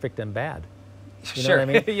be perfect and bad. You know Sure. what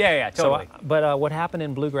I mean? Yeah, totally. So, but what happened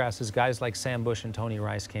in bluegrass is guys like Sam Bush and Tony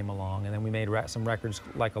Rice came along, and then we made some records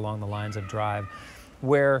like along the lines of Drive,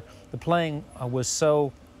 where the playing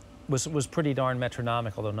was pretty darn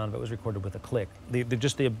metronomic, although none of it was recorded with a click.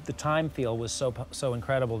 The time feel was so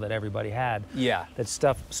incredible that everybody had. Yeah. That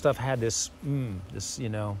stuff had this you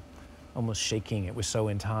know, almost shaking. It was so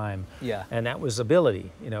in time. Yeah. And that was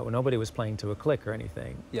ability. You know, nobody was playing to a click or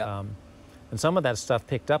anything. Yeah. And some of that stuff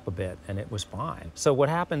picked up a bit, and it was fine. So what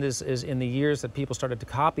happened is in the years that people started to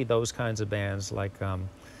copy those kinds of bands, like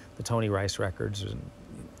the Tony Rice records, and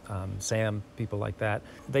Sam, people like that,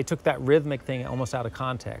 they took that rhythmic thing almost out of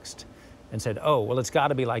context and said, oh, well, it's got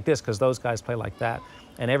to be like this because those guys play like that.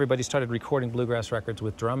 And everybody started recording bluegrass records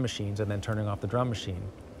with drum machines and then turning off the drum machine,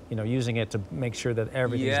 you know, using it to make sure that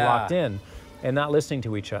everything's locked in and not listening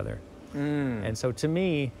to each other. And so to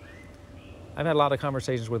me, I've had a lot of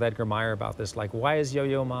conversations with Edgar Meyer about this, like, why is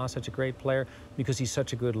Yo-Yo Ma such a great player? Because he's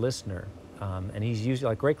such a good listener. And he's used,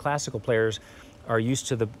 like, great classical players are used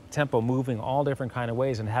to the tempo moving all different kind of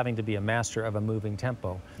ways and having to be a master of a moving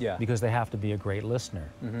tempo. Yeah. Because they have to be a great listener,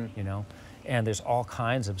 you know? And there's all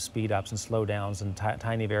kinds of speed ups and slow downs and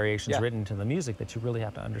tiny variations written into the music that you really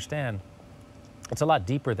have to understand. It's a lot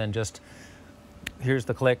deeper than just, here's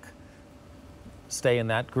the click, stay in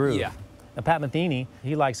that groove. Yeah. And Pat Metheny,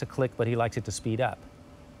 he likes a click, but he likes it to speed up.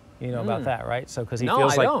 You know about that, right? So, because he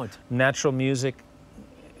feels like natural music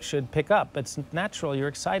should pick up. It's natural, you're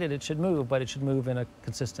excited, it should move, but it should move in a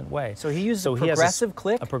consistent way. So he used a he has progressive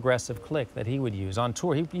click? A progressive click that he would use. On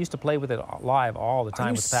tour, he used to play with it live all the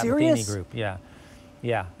time with the Pat serious? Metheny group. Yeah,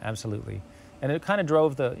 yeah, absolutely. And it kind of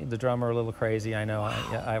drove the drummer a little crazy. I know.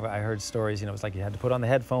 I heard stories. You know, it was like you had to put on the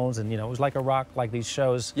headphones, and you know, it was like a rock, like these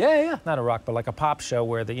shows. Yeah. Not a rock, but like a pop show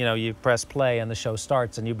where you press play and the show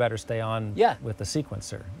starts, and you better stay on with the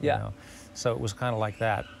sequencer. You know? So it was kind of like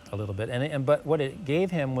that a little bit. But what it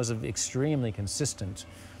gave him was an extremely consistent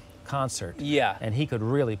concert. Yeah. And he could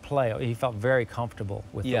really play. He felt very comfortable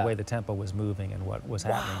with the way the tempo was moving and what was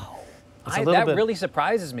happening. That really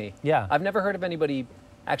surprises me. Yeah. I've never heard of anybody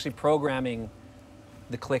actually programming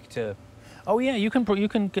the click to. Oh yeah, you can.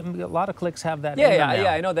 A lot of clicks have that.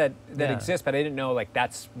 Yeah, I know that exists, but I didn't know like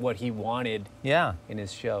that's what he wanted. Yeah. In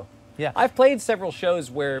his show. Yeah. I've played several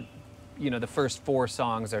shows where, you know, the first 4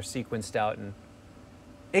 songs are sequenced out, and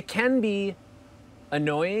it can be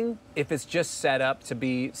annoying if it's just set up to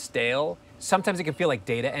be stale. Sometimes it can feel like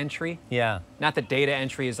data entry. Yeah. Not that data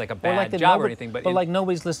entry is like a bad job or anything, but like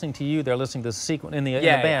nobody's listening to you. They're listening to the sequence in the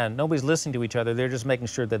band. Nobody's listening to each other. They're just making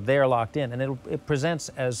sure that they're locked in, and it presents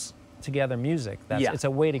as together music. It's a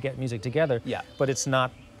way to get music together. Yeah. But it's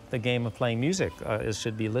not the game of playing music. It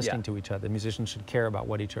should be listening to each other. Musicians should care about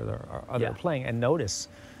what each other are playing and notice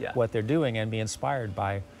what they're doing and be inspired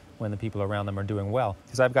by when the people around them are doing well.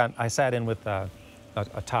 Because I sat in with a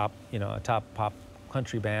top pop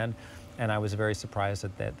country band. And I was very surprised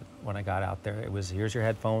that when I got out there, it was, here's your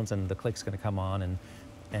headphones and the click's going to come on.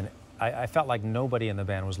 And I felt like nobody in the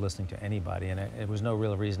band was listening to anybody, and it was no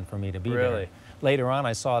real reason for me to be there. Later on,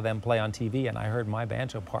 I saw them play on TV, and I heard my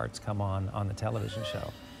banjo parts come on the television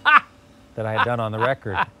show that I had done on the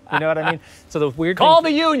record. You know what I mean? So the weird Call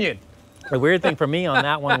the union! The weird thing for me on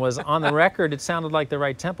that one was on the record, it sounded like the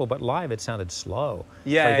right tempo, but live it sounded slow.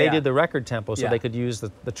 They did the record tempo so they could use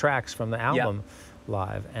the tracks from the album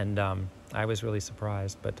live, and I was really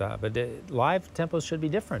surprised. But live tempos should be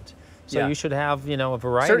different. So you should have a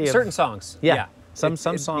variety of certain songs. Some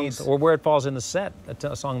songs, or where it falls in the set,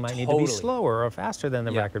 a song might need to be slower or faster than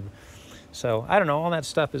the record. So I don't know. All that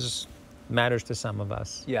stuff matters to some of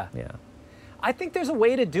us. Yeah. I think there's a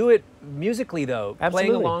way to do it musically, though,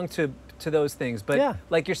 playing along to those things. But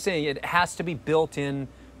like you're saying, it has to be built in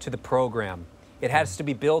to the program. It has to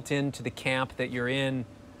be built into the camp that you're in.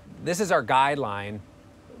 This is our guideline.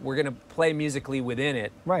 We're going to play musically within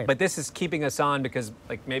it. Right. But this is keeping us on because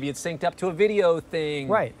like maybe it's synced up to a video thing.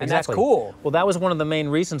 Right. And exactly. that's cool. Well, that was one of the main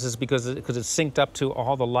reasons is because it's synced up to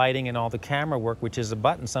all the lighting and all the camera work, which is a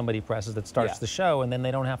button somebody presses that starts the show, and then they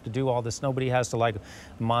don't have to do all this. Nobody has to like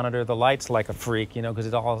monitor the lights like a freak, because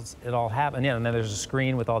it all happens. And then there's a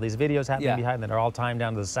screen with all these videos happening behind that are all timed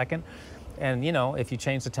down to the second. And, if you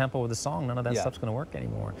change the tempo of the song, none of that stuff's going to work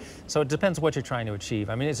anymore. So it depends what you're trying to achieve.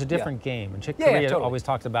 I mean, it's a different game. And Chick Corea always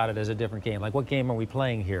talked about it as a different game. Like, what game are we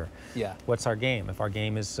playing here? Yeah. What's our game? If our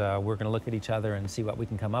game is we're going to look at each other and see what we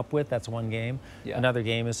can come up with, that's one game. Yeah. Another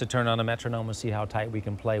game is to turn on a metronome and see how tight we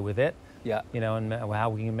can play with it. Yeah. And how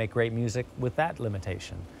we can make great music with that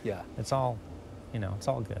limitation. Yeah. It's all... it's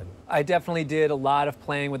all good. I definitely did a lot of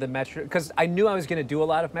playing with the metronome, because I knew I was going to do a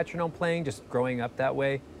lot of metronome playing just growing up that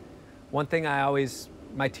way. One thing I always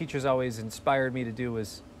my teachers always inspired me to do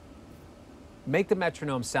was make the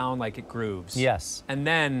metronome sound like it grooves. Yes. And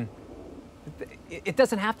then it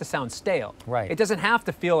doesn't have to sound stale. Right. It doesn't have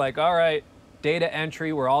to feel like, all right, data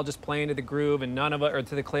entry, we're all just playing to the groove and none of it, or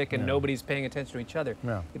to the click, and nobody's paying attention to each other.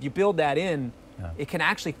 No. If you build that in, it can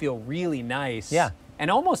actually feel really nice. Yeah.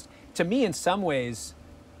 And almost, to me, in some ways,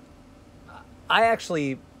 I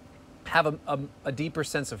actually have a deeper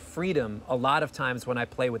sense of freedom a lot of times when I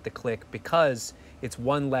play with the click, because it's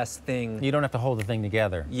one less thing. You don't have to hold the thing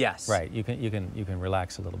together. Yes. Right. You can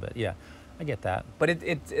relax a little bit. Yeah, I get that. But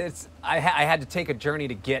I had to take a journey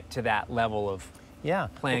to get to that level of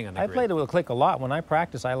playing on the I grid. played with the click a lot. When I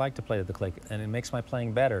practice, I like to play with the click, and it makes my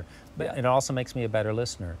playing better. But it also makes me a better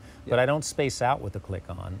listener. But I don't space out with the click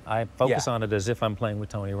on. I focus on it as if I'm playing with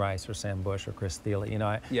Tony Rice or Sam Bush or Chris Thiele. You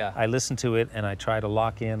know, I listen to it and I try to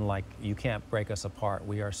lock in, like, you can't break us apart.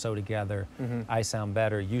 We are so together. I sound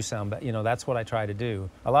better. You sound better. You know, that's what I try to do.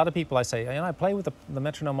 A lot of people, I say, I play with the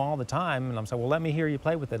metronome all the time, and I'm saying, well, let me hear you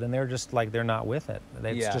play with it. And they're just like, they're not with it.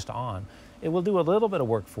 It's just on. It will do a little bit of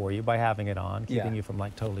work for you by having it on, keeping you from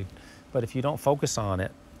like totally, but if you don't focus on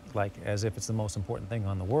it, like as if it's the most important thing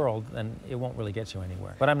on the world, then it won't really get you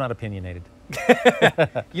anywhere. But I'm not opinionated.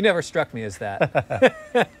 You never struck me as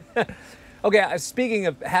that. Okay, speaking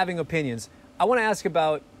of having opinions, I want to ask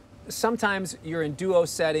about, sometimes you're in duo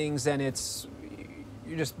settings and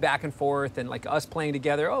you're just back and forth, and like us playing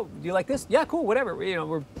together, oh, do you like this? Yeah, cool, whatever. You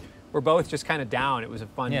know, we're both just kind of down. It was a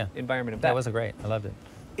fun environment of that. That was great. I loved it.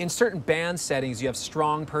 In certain band settings, you have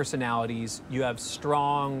strong personalities. You have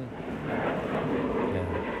strong...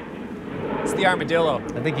 It's the armadillo.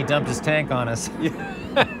 I think he dumped his tank on us.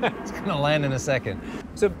 It's going to land in a second.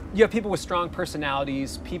 So you have people with strong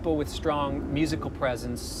personalities, people with strong musical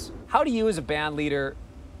presence. How do you, as a band leader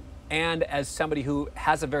and as somebody who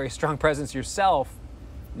has a very strong presence yourself,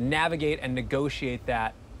 navigate and negotiate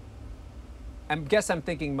that? I guess I'm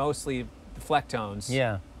thinking mostly the Flecktones.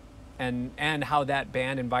 Yeah. And how that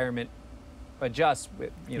band environment adjusts,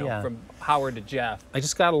 from Howard to Jeff. I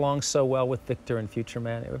just got along so well with Victor and Future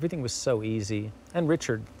Man. Everything was so easy. And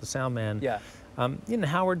Richard, the sound man. Yeah. And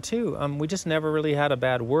Howard too. We just never really had a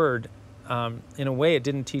bad word. In a way, it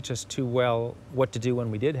didn't teach us too well what to do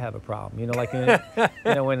when we did have a problem. You know, like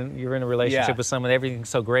when you're in a relationship with someone, everything's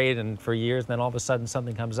so great, and for years, then all of a sudden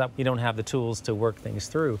something comes up, you don't have the tools to work things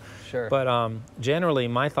through. Sure. But generally,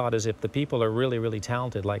 my thought is, if the people are really, really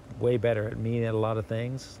talented, like way better at me at a lot of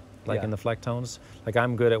things, like in the Flecktones, like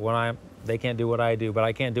I'm good at they can't do what I do, but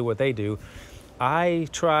I can't do what they do. I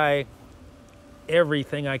try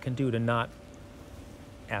everything I can do to not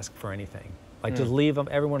ask for anything. Like just leave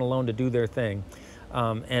everyone alone to do their thing.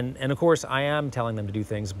 And of course, I am telling them to do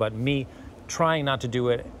things, but me trying not to do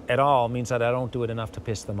it at all means that I don't do it enough to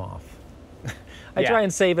piss them off. I try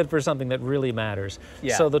and save it for something that really matters.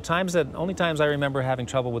 Yeah. So only times I remember having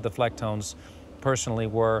trouble with the Flecktones personally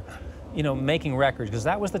were, making records, because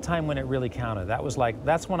that was the time when it really counted.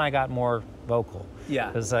 That's when I got more vocal. Yeah.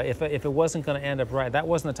 Because if it wasn't going to end up right, that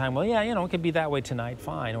wasn't the time. Well, it could be that way tonight,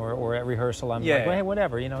 fine. Or at rehearsal, I'm like, well, hey,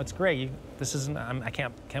 whatever. It's great. I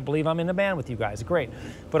can't believe I'm in a band with you guys. Great.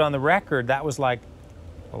 But on the record, that was like,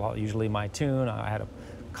 well, usually my tune. I had a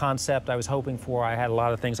concept I was hoping for. I had a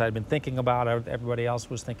lot of things I'd been thinking about. Everybody else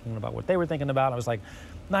was thinking about what they were thinking about. I was like,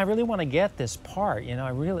 no, I really want to get this part.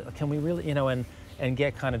 Can we really, and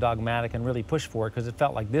get kind of dogmatic and really push for it, because it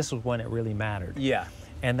felt like this was when it really mattered. Yeah.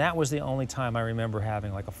 And that was the only time I remember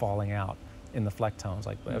having like a falling out in the Flecktones.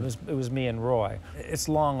 Like it was me and Roy. It's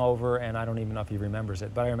long over, and I don't even know if he remembers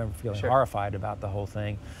it, but I remember feeling horrified about the whole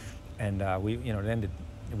thing. And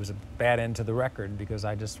it was a bad end to the record, because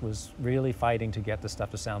I just was really fighting to get the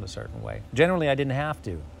stuff to sound a certain way. Generally, I didn't have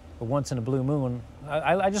to, but once in a blue moon,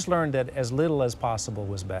 I just learned that as little as possible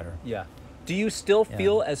was better. Yeah. Do you still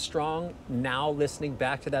feel as strong now listening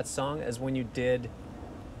back to that song as when you did?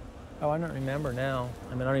 Oh, I don't remember now.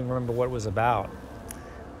 I don't even remember what it was about.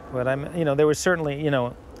 But there was certainly,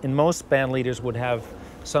 and most band leaders would have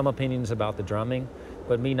some opinions about the drumming,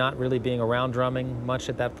 but me not really being around drumming much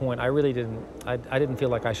at that point, I really didn't, I didn't feel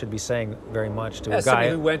like I should be saying very much to a guy. Somebody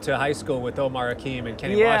who went to high school with Omar Hakim and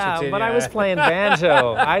Kenny Washington. Yeah, but I was playing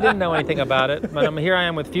banjo. I didn't know anything about it, but here I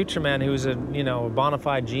am with Future Man, who's a, bona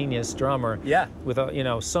fide genius drummer. Yeah. With,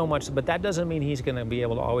 so much, but that doesn't mean he's going to be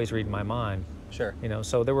able to always read my mind. Sure.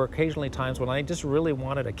 So there were occasionally times when I just really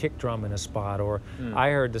wanted a kick drum in a spot, or I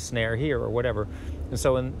heard the snare here, or whatever. And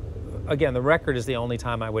so again, the record is the only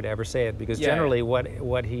time I would ever say it, because generally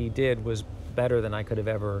what he did was better than I could have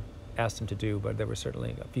ever asked him to do, but there were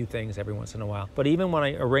certainly a few things every once in a while. But even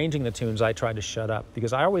when arranging the tunes, I tried to shut up,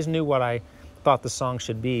 because I always knew what I thought the song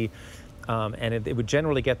should be, And it would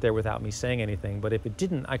generally get there without me saying anything. But if it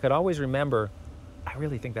didn't, I could always remember, I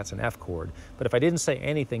really think that's an F chord. But if I didn't say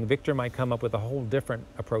anything, Victor might come up with a whole different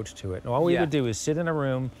approach to it. And all we would do is sit in a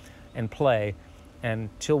room and play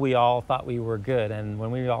until we all thought we were good. And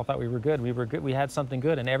when we all thought we were good, we had something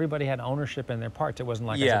good. And everybody had ownership in their parts. It wasn't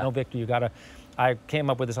like I said, no, Victor, you gotta, I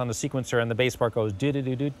came up with this on the sequencer and the bass part goes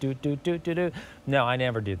do-do-do-do-do-do-do-do. No, I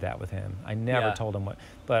never did that with him. I never told him what,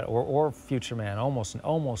 but, or Future Man,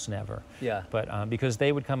 almost never. Yeah. But because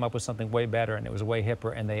they would come up with something way better and it was way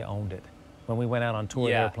hipper and they owned it. When we went out on tour,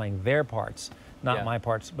 they were playing their parts, not my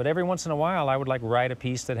parts. But every once in a while, I would like write a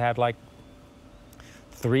piece that had like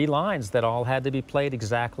 3 lines that all had to be played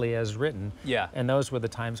exactly as written. Yeah. And those were the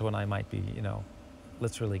times when I might be,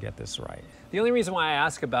 let's really get this right. The only reason why I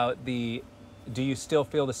ask about the, do you still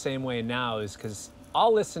feel the same way now is because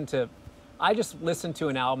I just listened to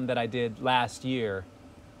an album that I did last year,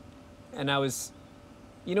 and I was,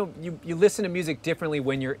 you listen to music differently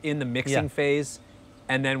when you're in the mixing phase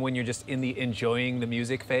and then when you're just in the enjoying the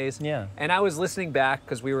music phase. Yeah. And I was listening back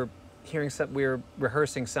because we were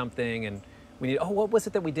rehearsing something and what was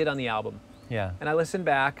it that we did on the album? Yeah. And I listened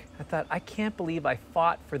back, I thought, I can't believe I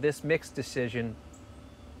fought for this mix decision.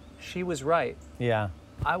 She was right. Yeah.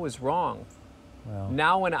 I was wrong. Well.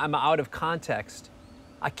 Now when I'm out of context,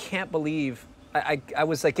 I can't believe, I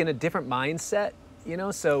was like in a different mindset,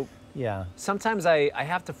 so yeah. Sometimes I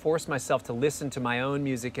have to force myself to listen to my own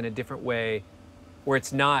music in a different way where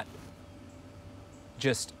it's not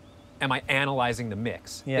just, am I analyzing the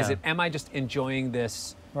mix? Yeah. Am I just enjoying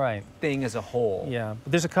this thing as a whole? Yeah,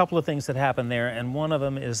 but there's a couple of things that happen there, and one of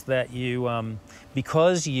them is that you,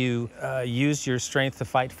 because you used your strength to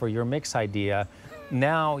fight for your mix idea,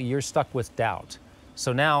 now you're stuck with doubt.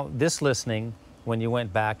 So now this listening, when you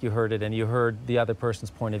went back, you heard it and you heard the other person's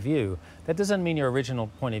point of view. That doesn't mean your original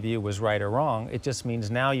point of view was right or wrong. It just means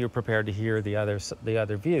now you're prepared to hear the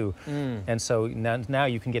other view. And so now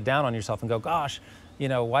you can get down on yourself and go, gosh,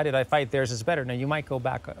 why did I fight? Theirs is better. Now you might go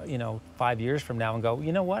back, 5 years from now and go,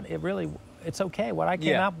 you know what? It's okay. What I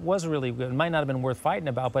came out was really good. It might not have been worth fighting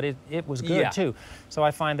about, but it was good too. So I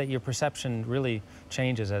find that your perception really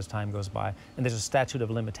changes as time goes by. And there's a statute of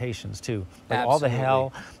limitations too. Like all the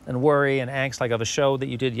hell and worry and angst like of a show that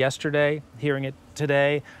you did yesterday, hearing it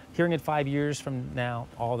today, hearing it 5 years from now,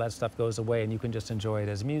 all that stuff goes away and you can just enjoy it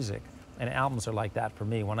as music. And albums are like that for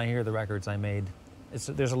me. When I hear the records I made,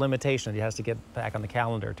 there's a limitation. It has to get back on the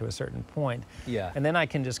calendar to a certain point. Yeah. And then I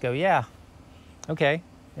can just go, yeah, okay.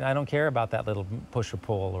 I don't care about that little push or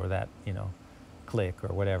pull or that, click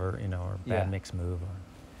or whatever, or bad mix move.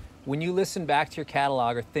 When you listen back to your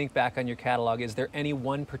catalog or think back on your catalog, is there any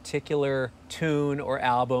one particular tune or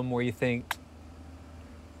album where you think,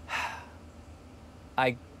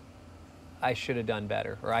 I should have done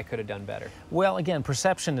better, or I could have done better? Well, again,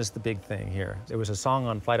 perception is the big thing here. There was a song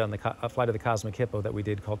on Flight of the Cosmic Hippo that we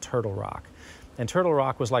did called Turtle Rock. And Turtle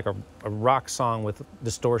Rock was like a rock song with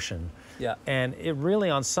distortion. Yeah. And it really,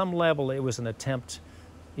 on some level, it was an attempt,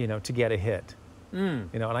 to get a hit.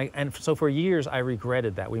 And so for years, I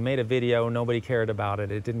regretted that. We made a video, nobody cared about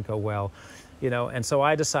it, it didn't go well, and so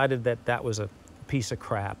I decided that that was a piece of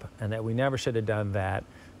crap and that we never should have done that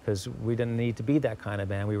because we didn't need to be that kind of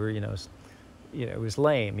band. We were, it was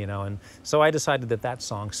lame, and so I decided that that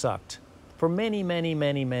song sucked for many, many,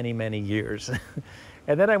 many, many, many years.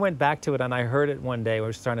 And then I went back to it and I heard it one day. I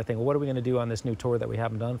was trying to think, well, what are we going to do on this new tour that we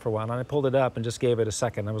haven't done for a while? And I pulled it up and just gave it a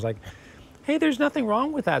second. I was like, hey, there's nothing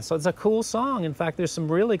wrong with that. So it's a cool song. In fact, there's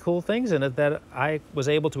some really cool things in it that I was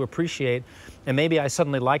able to appreciate. And maybe I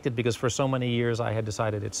suddenly liked it because for so many years I had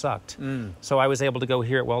decided it sucked. So I was able to go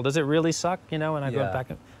hear it. Well, does it really suck? And I go back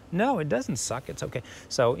and, no, it doesn't suck. It's okay.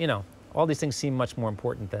 So, all these things seem much more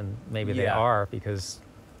important than maybe they are because,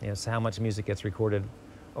 it's how much music gets recorded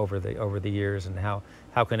over the years and how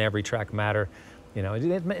can every track matter.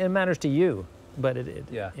 It matters to you. But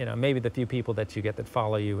maybe the few people that you get that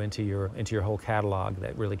follow you into your whole catalog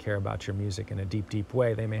that really care about your music in a deep, deep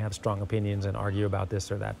way, they may have strong opinions and argue about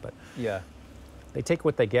this or that, but they take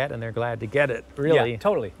what they get and they're glad to get it. Really, yeah,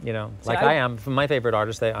 totally. I am. From my favorite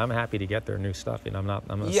artists, I'm happy to get their new stuff. I'm not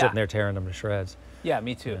sitting there tearing them to shreds. Yeah,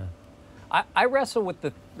 me too. I wrestle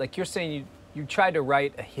with like you're saying, you try to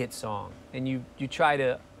write a hit song and you try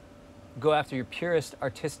to go after your purest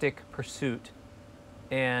artistic pursuit,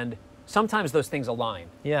 and sometimes those things align.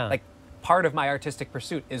 Yeah. Like part of my artistic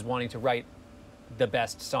pursuit is wanting to write the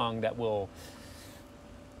best song that will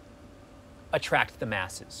attract the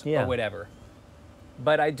masses or whatever.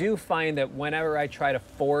 But I do find that whenever I try to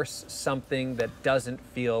force something that doesn't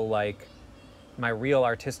feel like my real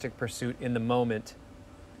artistic pursuit in the moment,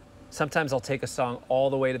 sometimes I'll take a song all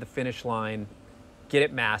the way to the finish line get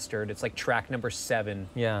it mastered. It's like track number 7.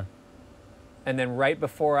 Yeah. And then right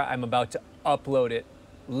before I'm about to upload it,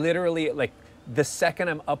 literally like the second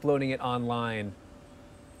I'm uploading it online,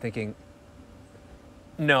 thinking,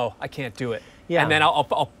 no, I can't do it. Yeah. And then I'll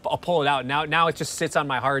pull it out. Now it just sits on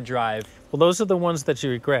my hard drive. Well, those are the ones that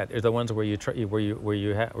you regret. Are the ones where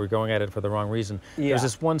were going at it for the wrong reason. Yeah. There's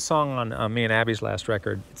this one song on me and Abby's last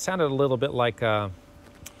record. It sounded a little bit like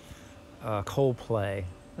Coldplay,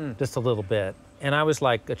 just a little bit. And I was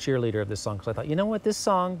like a cheerleader of this song because I thought, you know what, this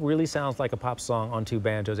song really sounds like a pop song on 2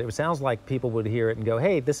 banjos. It sounds like people would hear it and go,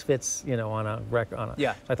 hey, this fits, on a record.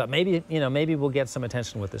 Yeah. So I thought maybe we'll get some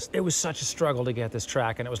attention with this. It was such a struggle to get this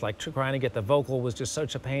track, and it was like trying to get the vocal was just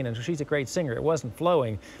such a pain. And she's a great singer. It wasn't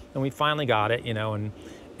flowing, and we finally got it,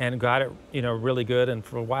 and got it, really good. And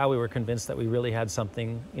for a while, we were convinced that we really had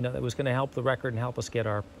something, that was going to help the record and help us get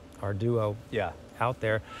our duo out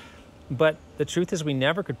there. But the truth is we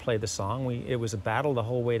never could play the song. It was a battle the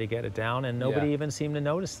whole way to get it down, and nobody even seemed to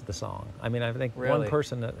notice the song. I mean, I think one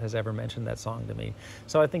person that has ever mentioned that song to me.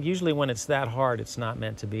 So I think usually when it's that hard, it's not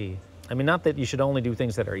meant to be. I mean, not that you should only do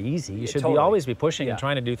things that are easy. You should always be pushing and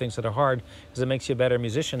trying to do things that are hard because it makes you a better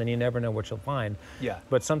musician and you never know what you'll find. Yeah.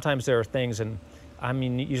 But sometimes there are things, and I'm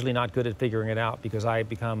usually not good at figuring it out because I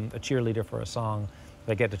become a cheerleader for a song. If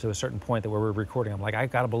I get to a certain point that where we're recording, I'm like, I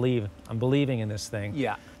gotta believe, I'm believing in this thing.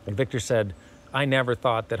 Yeah. And Victor said, I never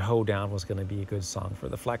thought that Hoedown was going to be a good song for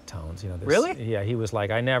the Fleck tones. Really? Yeah, he was like,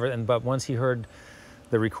 but once he heard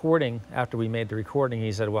the recording, after we made the recording,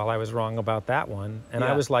 he said, well, I was wrong about that one. And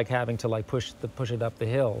I was like having to like push it up the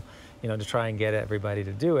hill, to try and get everybody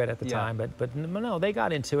to do it at the time. But no, they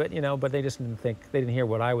got into it, but they just didn't hear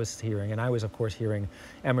what I was hearing. And I was, of course, hearing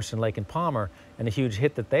Emerson, Lake and Palmer and a huge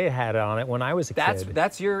hit that they had on it when I was a kid.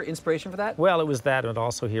 That's your inspiration for that? Well, it was that, and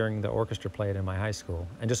also hearing the orchestra play it in my high school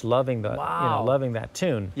and just loving loving that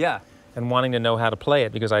tune. Yeah. And wanting to know how to play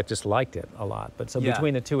it because I just liked it a lot. But so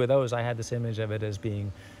between the two of those, I had this image of it as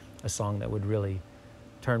being a song that would really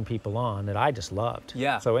turn people on that I just loved.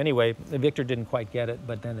 Yeah. So anyway, Victor didn't quite get it,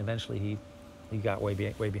 but then eventually he got way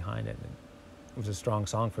behind it. And it was a strong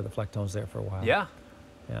song for the Flecktones there for a while. Yeah.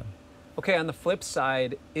 Yeah. Okay, on the flip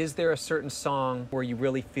side, is there a certain song where you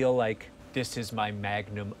really feel like this is my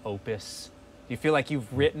magnum opus? Do you feel like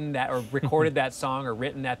you've written that or recorded that song or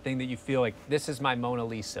written that thing that you feel like this is my Mona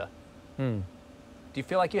Lisa? Do you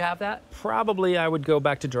feel like you have that? Probably I would go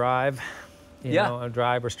back to Drive.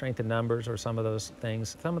 Drive or Strength in Numbers or some of those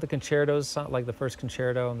things. Some of the concertos, like the first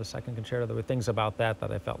concerto and the second concerto, there were things about that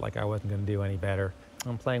I felt like I wasn't going to do any better.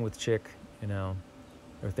 I'm playing with Chick, there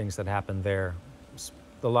are things that happened there.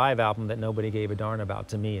 The live album that nobody gave a darn about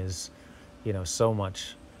to me is, so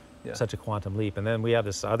much, such a quantum leap. And then we have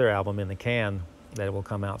this other album in the can that will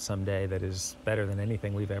come out someday that is better than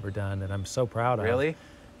anything we've ever done, that I'm so proud of. Really?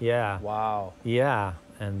 Yeah. Wow. Yeah,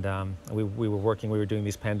 and we were doing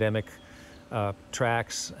these pandemic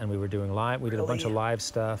tracks, and we were doing live. We did a bunch of live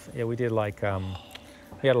stuff. Yeah, we did like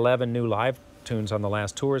we had 11 new live tunes on the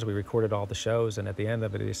last tours. We recorded all the shows, and at the end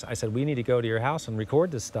of it, I said, we need to go to your house and record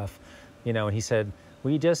this stuff, and he said,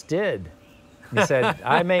 we just did. He said,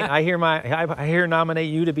 I hear nominate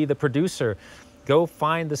you to be the producer. Go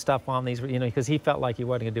find the stuff on these, because he felt like he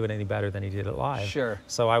wasn't gonna do it any better than he did it live. Sure.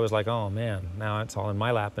 So I was like, oh man, now it's all in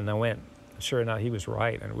my lap, and I went. Sure enough, he was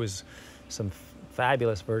right, and it was some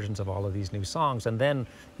fabulous versions of all of these new songs. And then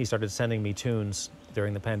he started sending me tunes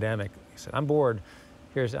during the pandemic. He said, I'm bored.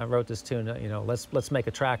 I wrote this tune, let's make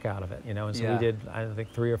a track out of it, And so we did, I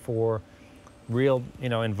think, 3 or 4 real,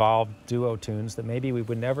 involved duo tunes that maybe we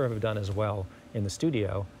would never have done as well in the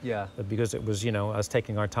studio. Yeah. But because it was, us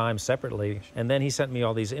taking our time separately. And then he sent me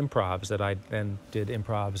all these improvs that I then did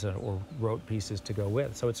improvs or wrote pieces to go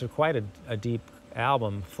with. So it's quite a deep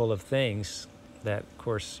album full of things that, of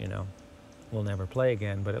course, we'll never play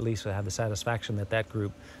again, but at least I have the satisfaction that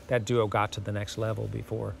that duo got to the next level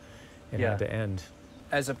before it had to end.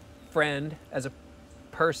 As a friend, as a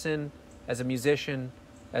person, as a musician,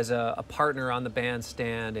 as a partner on the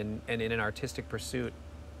bandstand and in an artistic pursuit,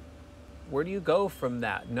 where do you go from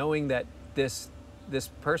that, knowing that this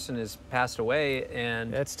person has passed away?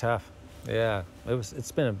 And it's tough. Yeah,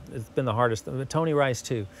 it's been the hardest. Tony Rice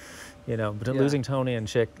too. But losing Tony and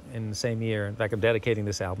Chick in the same year. In fact, I'm dedicating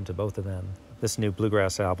this album to both of them. This new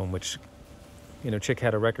bluegrass album, which, Chick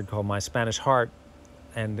had a record called My Spanish Heart,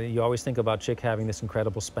 and you always think about Chick having this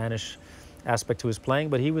incredible Spanish aspect to his playing,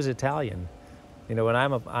 but he was Italian. And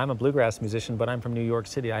I'm a bluegrass musician, but I'm from New York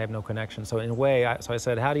City. I have no connection. So in a way, I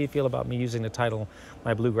said, how do you feel about me using the title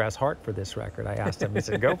My Bluegrass Heart for this record? I asked him. He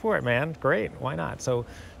said, go for it, man. Great. Why not? So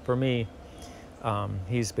for me,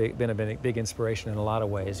 he's been a big inspiration in a lot of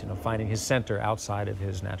ways, finding his center outside of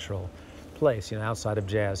his natural place. You know, outside of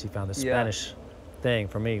jazz, he found the Spanish thing.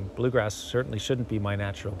 For me, bluegrass certainly shouldn't be my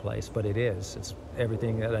natural place, but it is. It's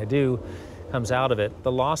everything that I do comes out of it.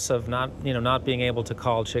 The loss of not being able to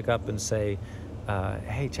call Chick up and say,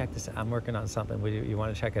 hey, check this out. I'm working on something. You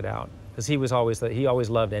want to check it out? Because he always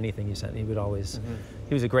loved anything you sent. He would always,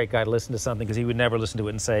 he was a great guy to listen to something, because he would never listen to it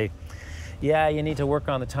and say, yeah, you need to work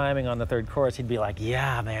on the timing on the third chorus. He'd be like,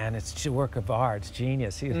 yeah, man, it's a work of art, it's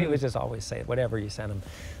genius. He would just always say it, whatever you sent him.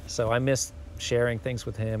 So I miss sharing things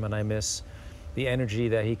with him, and I miss the energy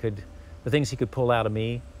that the things he could pull out of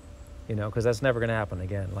me, you know, because that's never going to happen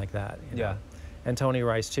again like that. You know? And Tony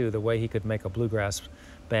Rice too, the way he could make a bluegrass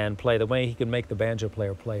band play, the way he could make the banjo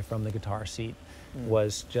player play from the guitar seat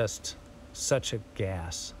was just such a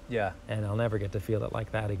gas. Yeah. And I'll never get to feel it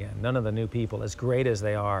like that again. None of the new people, as great as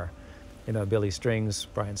they are, you know, Billy Strings,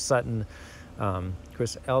 Brian Sutton,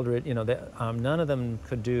 Chris Eldred, you know, none of them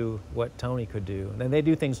could do what Tony could do. And they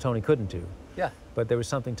do things Tony couldn't do. Yeah. But there was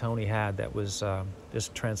something Tony had that was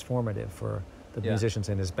just transformative for the musicians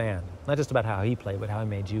in his band. Not just about how he played, but how he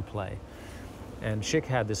made you play. And Chick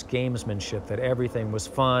had this gamesmanship that everything was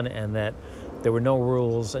fun and that there were no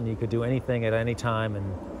rules and you could do anything at any time. And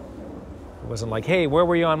it wasn't like, hey, where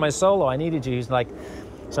were you on my solo? I needed you. He's like,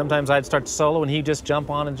 sometimes I'd start to solo and he'd just jump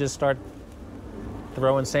on and just start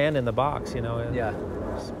throwing sand in the box, you know? Yeah.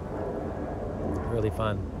 Really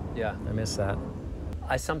fun. Yeah. I miss that.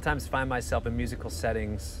 I sometimes find myself in musical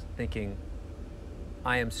settings thinking,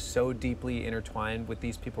 I am so deeply intertwined with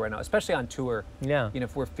these people right now, especially on tour. Yeah. You know,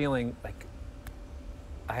 if we're feeling like,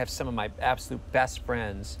 I have some of my absolute best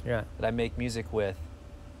friends that I make music with,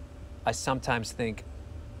 I sometimes think,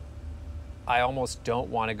 I almost don't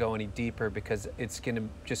want to go any deeper because it's going to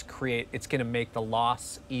just it's going to make the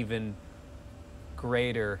loss even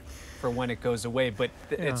greater for when it goes away. But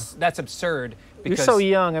that's absurd. Because you're so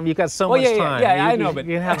young. I mean, you've got so much time. Yeah, I know. But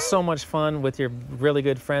you have so much fun with your really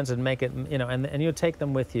good friends and make it, you know, and you'll take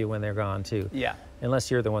them with you when they're gone too. Yeah. Unless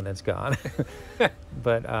you're the one that's gone.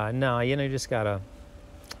 But no, you know, you just gotta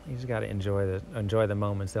enjoy the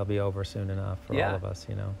moments. They'll be over soon enough for all of us,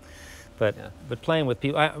 you know. But playing with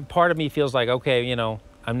people, part of me feels like, okay, you know,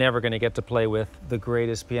 I'm never going to get to play with the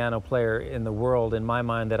greatest piano player in the world in my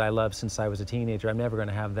mind that I loved since I was a teenager. I'm never going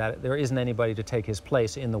to have that. There isn't anybody to take his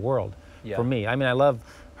place in the world for me. I mean, I love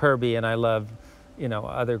Herbie and I love, you know,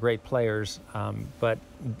 other great players. But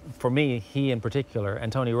for me, he in particular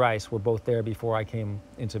and Tony Rice were both there before I came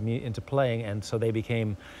into playing, and so they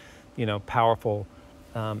became, you know, powerful,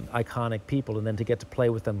 iconic people. And then to get to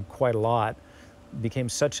play with them quite a lot became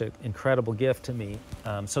such an incredible gift to me.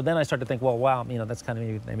 So then I started to think, well, wow, you know, that's kind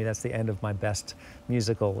of, maybe that's the end of my best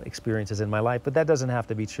musical experiences in my life. But that doesn't have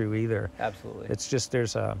to be true either. Absolutely. It's just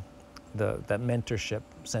there's that mentorship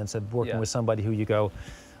sense of working with somebody who you go,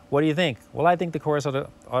 what do you think? Well, I think the chorus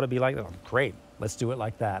ought to be like, oh, great, let's do it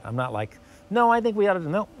like that. I'm not like, no, I think we ought to,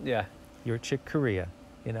 no. Yeah. You're Chick Corea,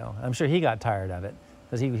 you know. I'm sure he got tired of it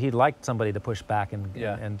because he liked somebody to push back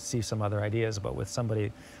and see some other ideas, but with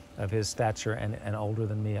somebody of his stature and older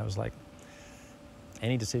than me, I was like,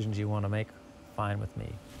 any decisions you want to make, fine with me.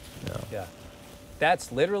 You know? Yeah.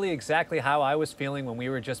 That's literally exactly how I was feeling when we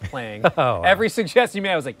were just playing. Every suggestion you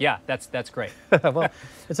made, I was like, yeah, that's great. Well,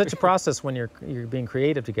 it's such a process when you're being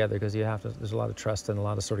creative together because you have to, there's a lot of trust and a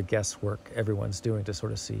lot of sort of guesswork everyone's doing to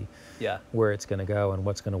sort of see where it's going to go and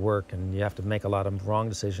what's going to work, and you have to make a lot of wrong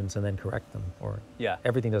decisions and then correct them, or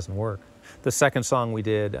everything doesn't work. The second song we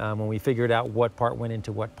did, when we figured out what part went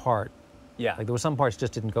into what part, like there were some parts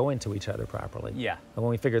just didn't go into each other properly. Yeah. And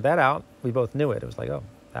when we figured that out, we both knew it. It was like, oh,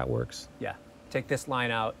 that works. Yeah. Take this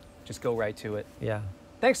line out, just go right to it. Yeah.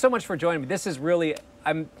 Thanks so much for joining me. This is really,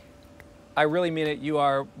 I really mean it. You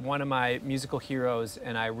are one of my musical heroes,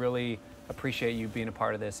 and I really appreciate you being a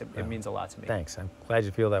part of this. It means a lot to me. Thanks. I'm glad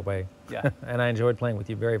you feel that way. Yeah. And I enjoyed playing with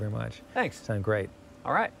you very, very much. Thanks. You sound great.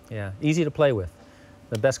 All right. Yeah. Easy to play with.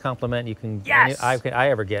 The best compliment you can I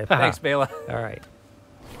ever get. Thanks, Béla. All right.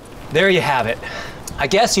 There you have it. I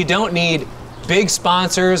guess you don't need big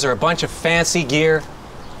sponsors or a bunch of fancy gear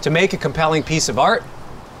to make a compelling piece of art.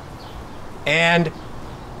 And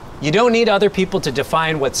you don't need other people to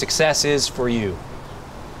define what success is for you.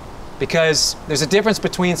 Because there's a difference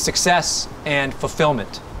between success and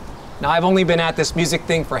fulfillment. Now, I've only been at this music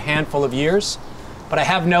thing for a handful of years, but I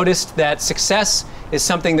have noticed that success is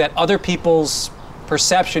something that other people's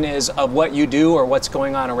perception is of what you do or what's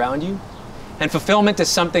going on around you. And fulfillment is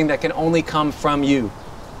something that can only come from you.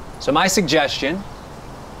 So my suggestion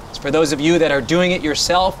is for those of you that are doing it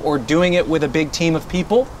yourself or doing it with a big team of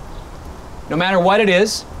people, no matter what it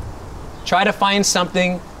is, try to find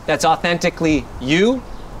something that's authentically you,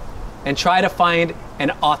 and try to find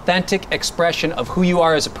an authentic expression of who you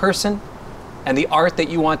are as a person and the art that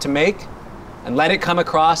you want to make, and let it come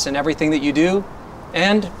across in everything that you do.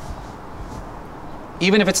 And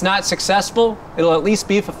even if it's not successful, it'll at least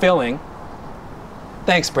be fulfilling.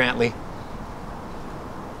 Thanks, Brantley.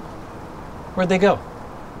 Where'd they go?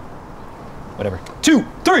 Whatever. 2,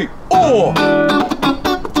 3, oh!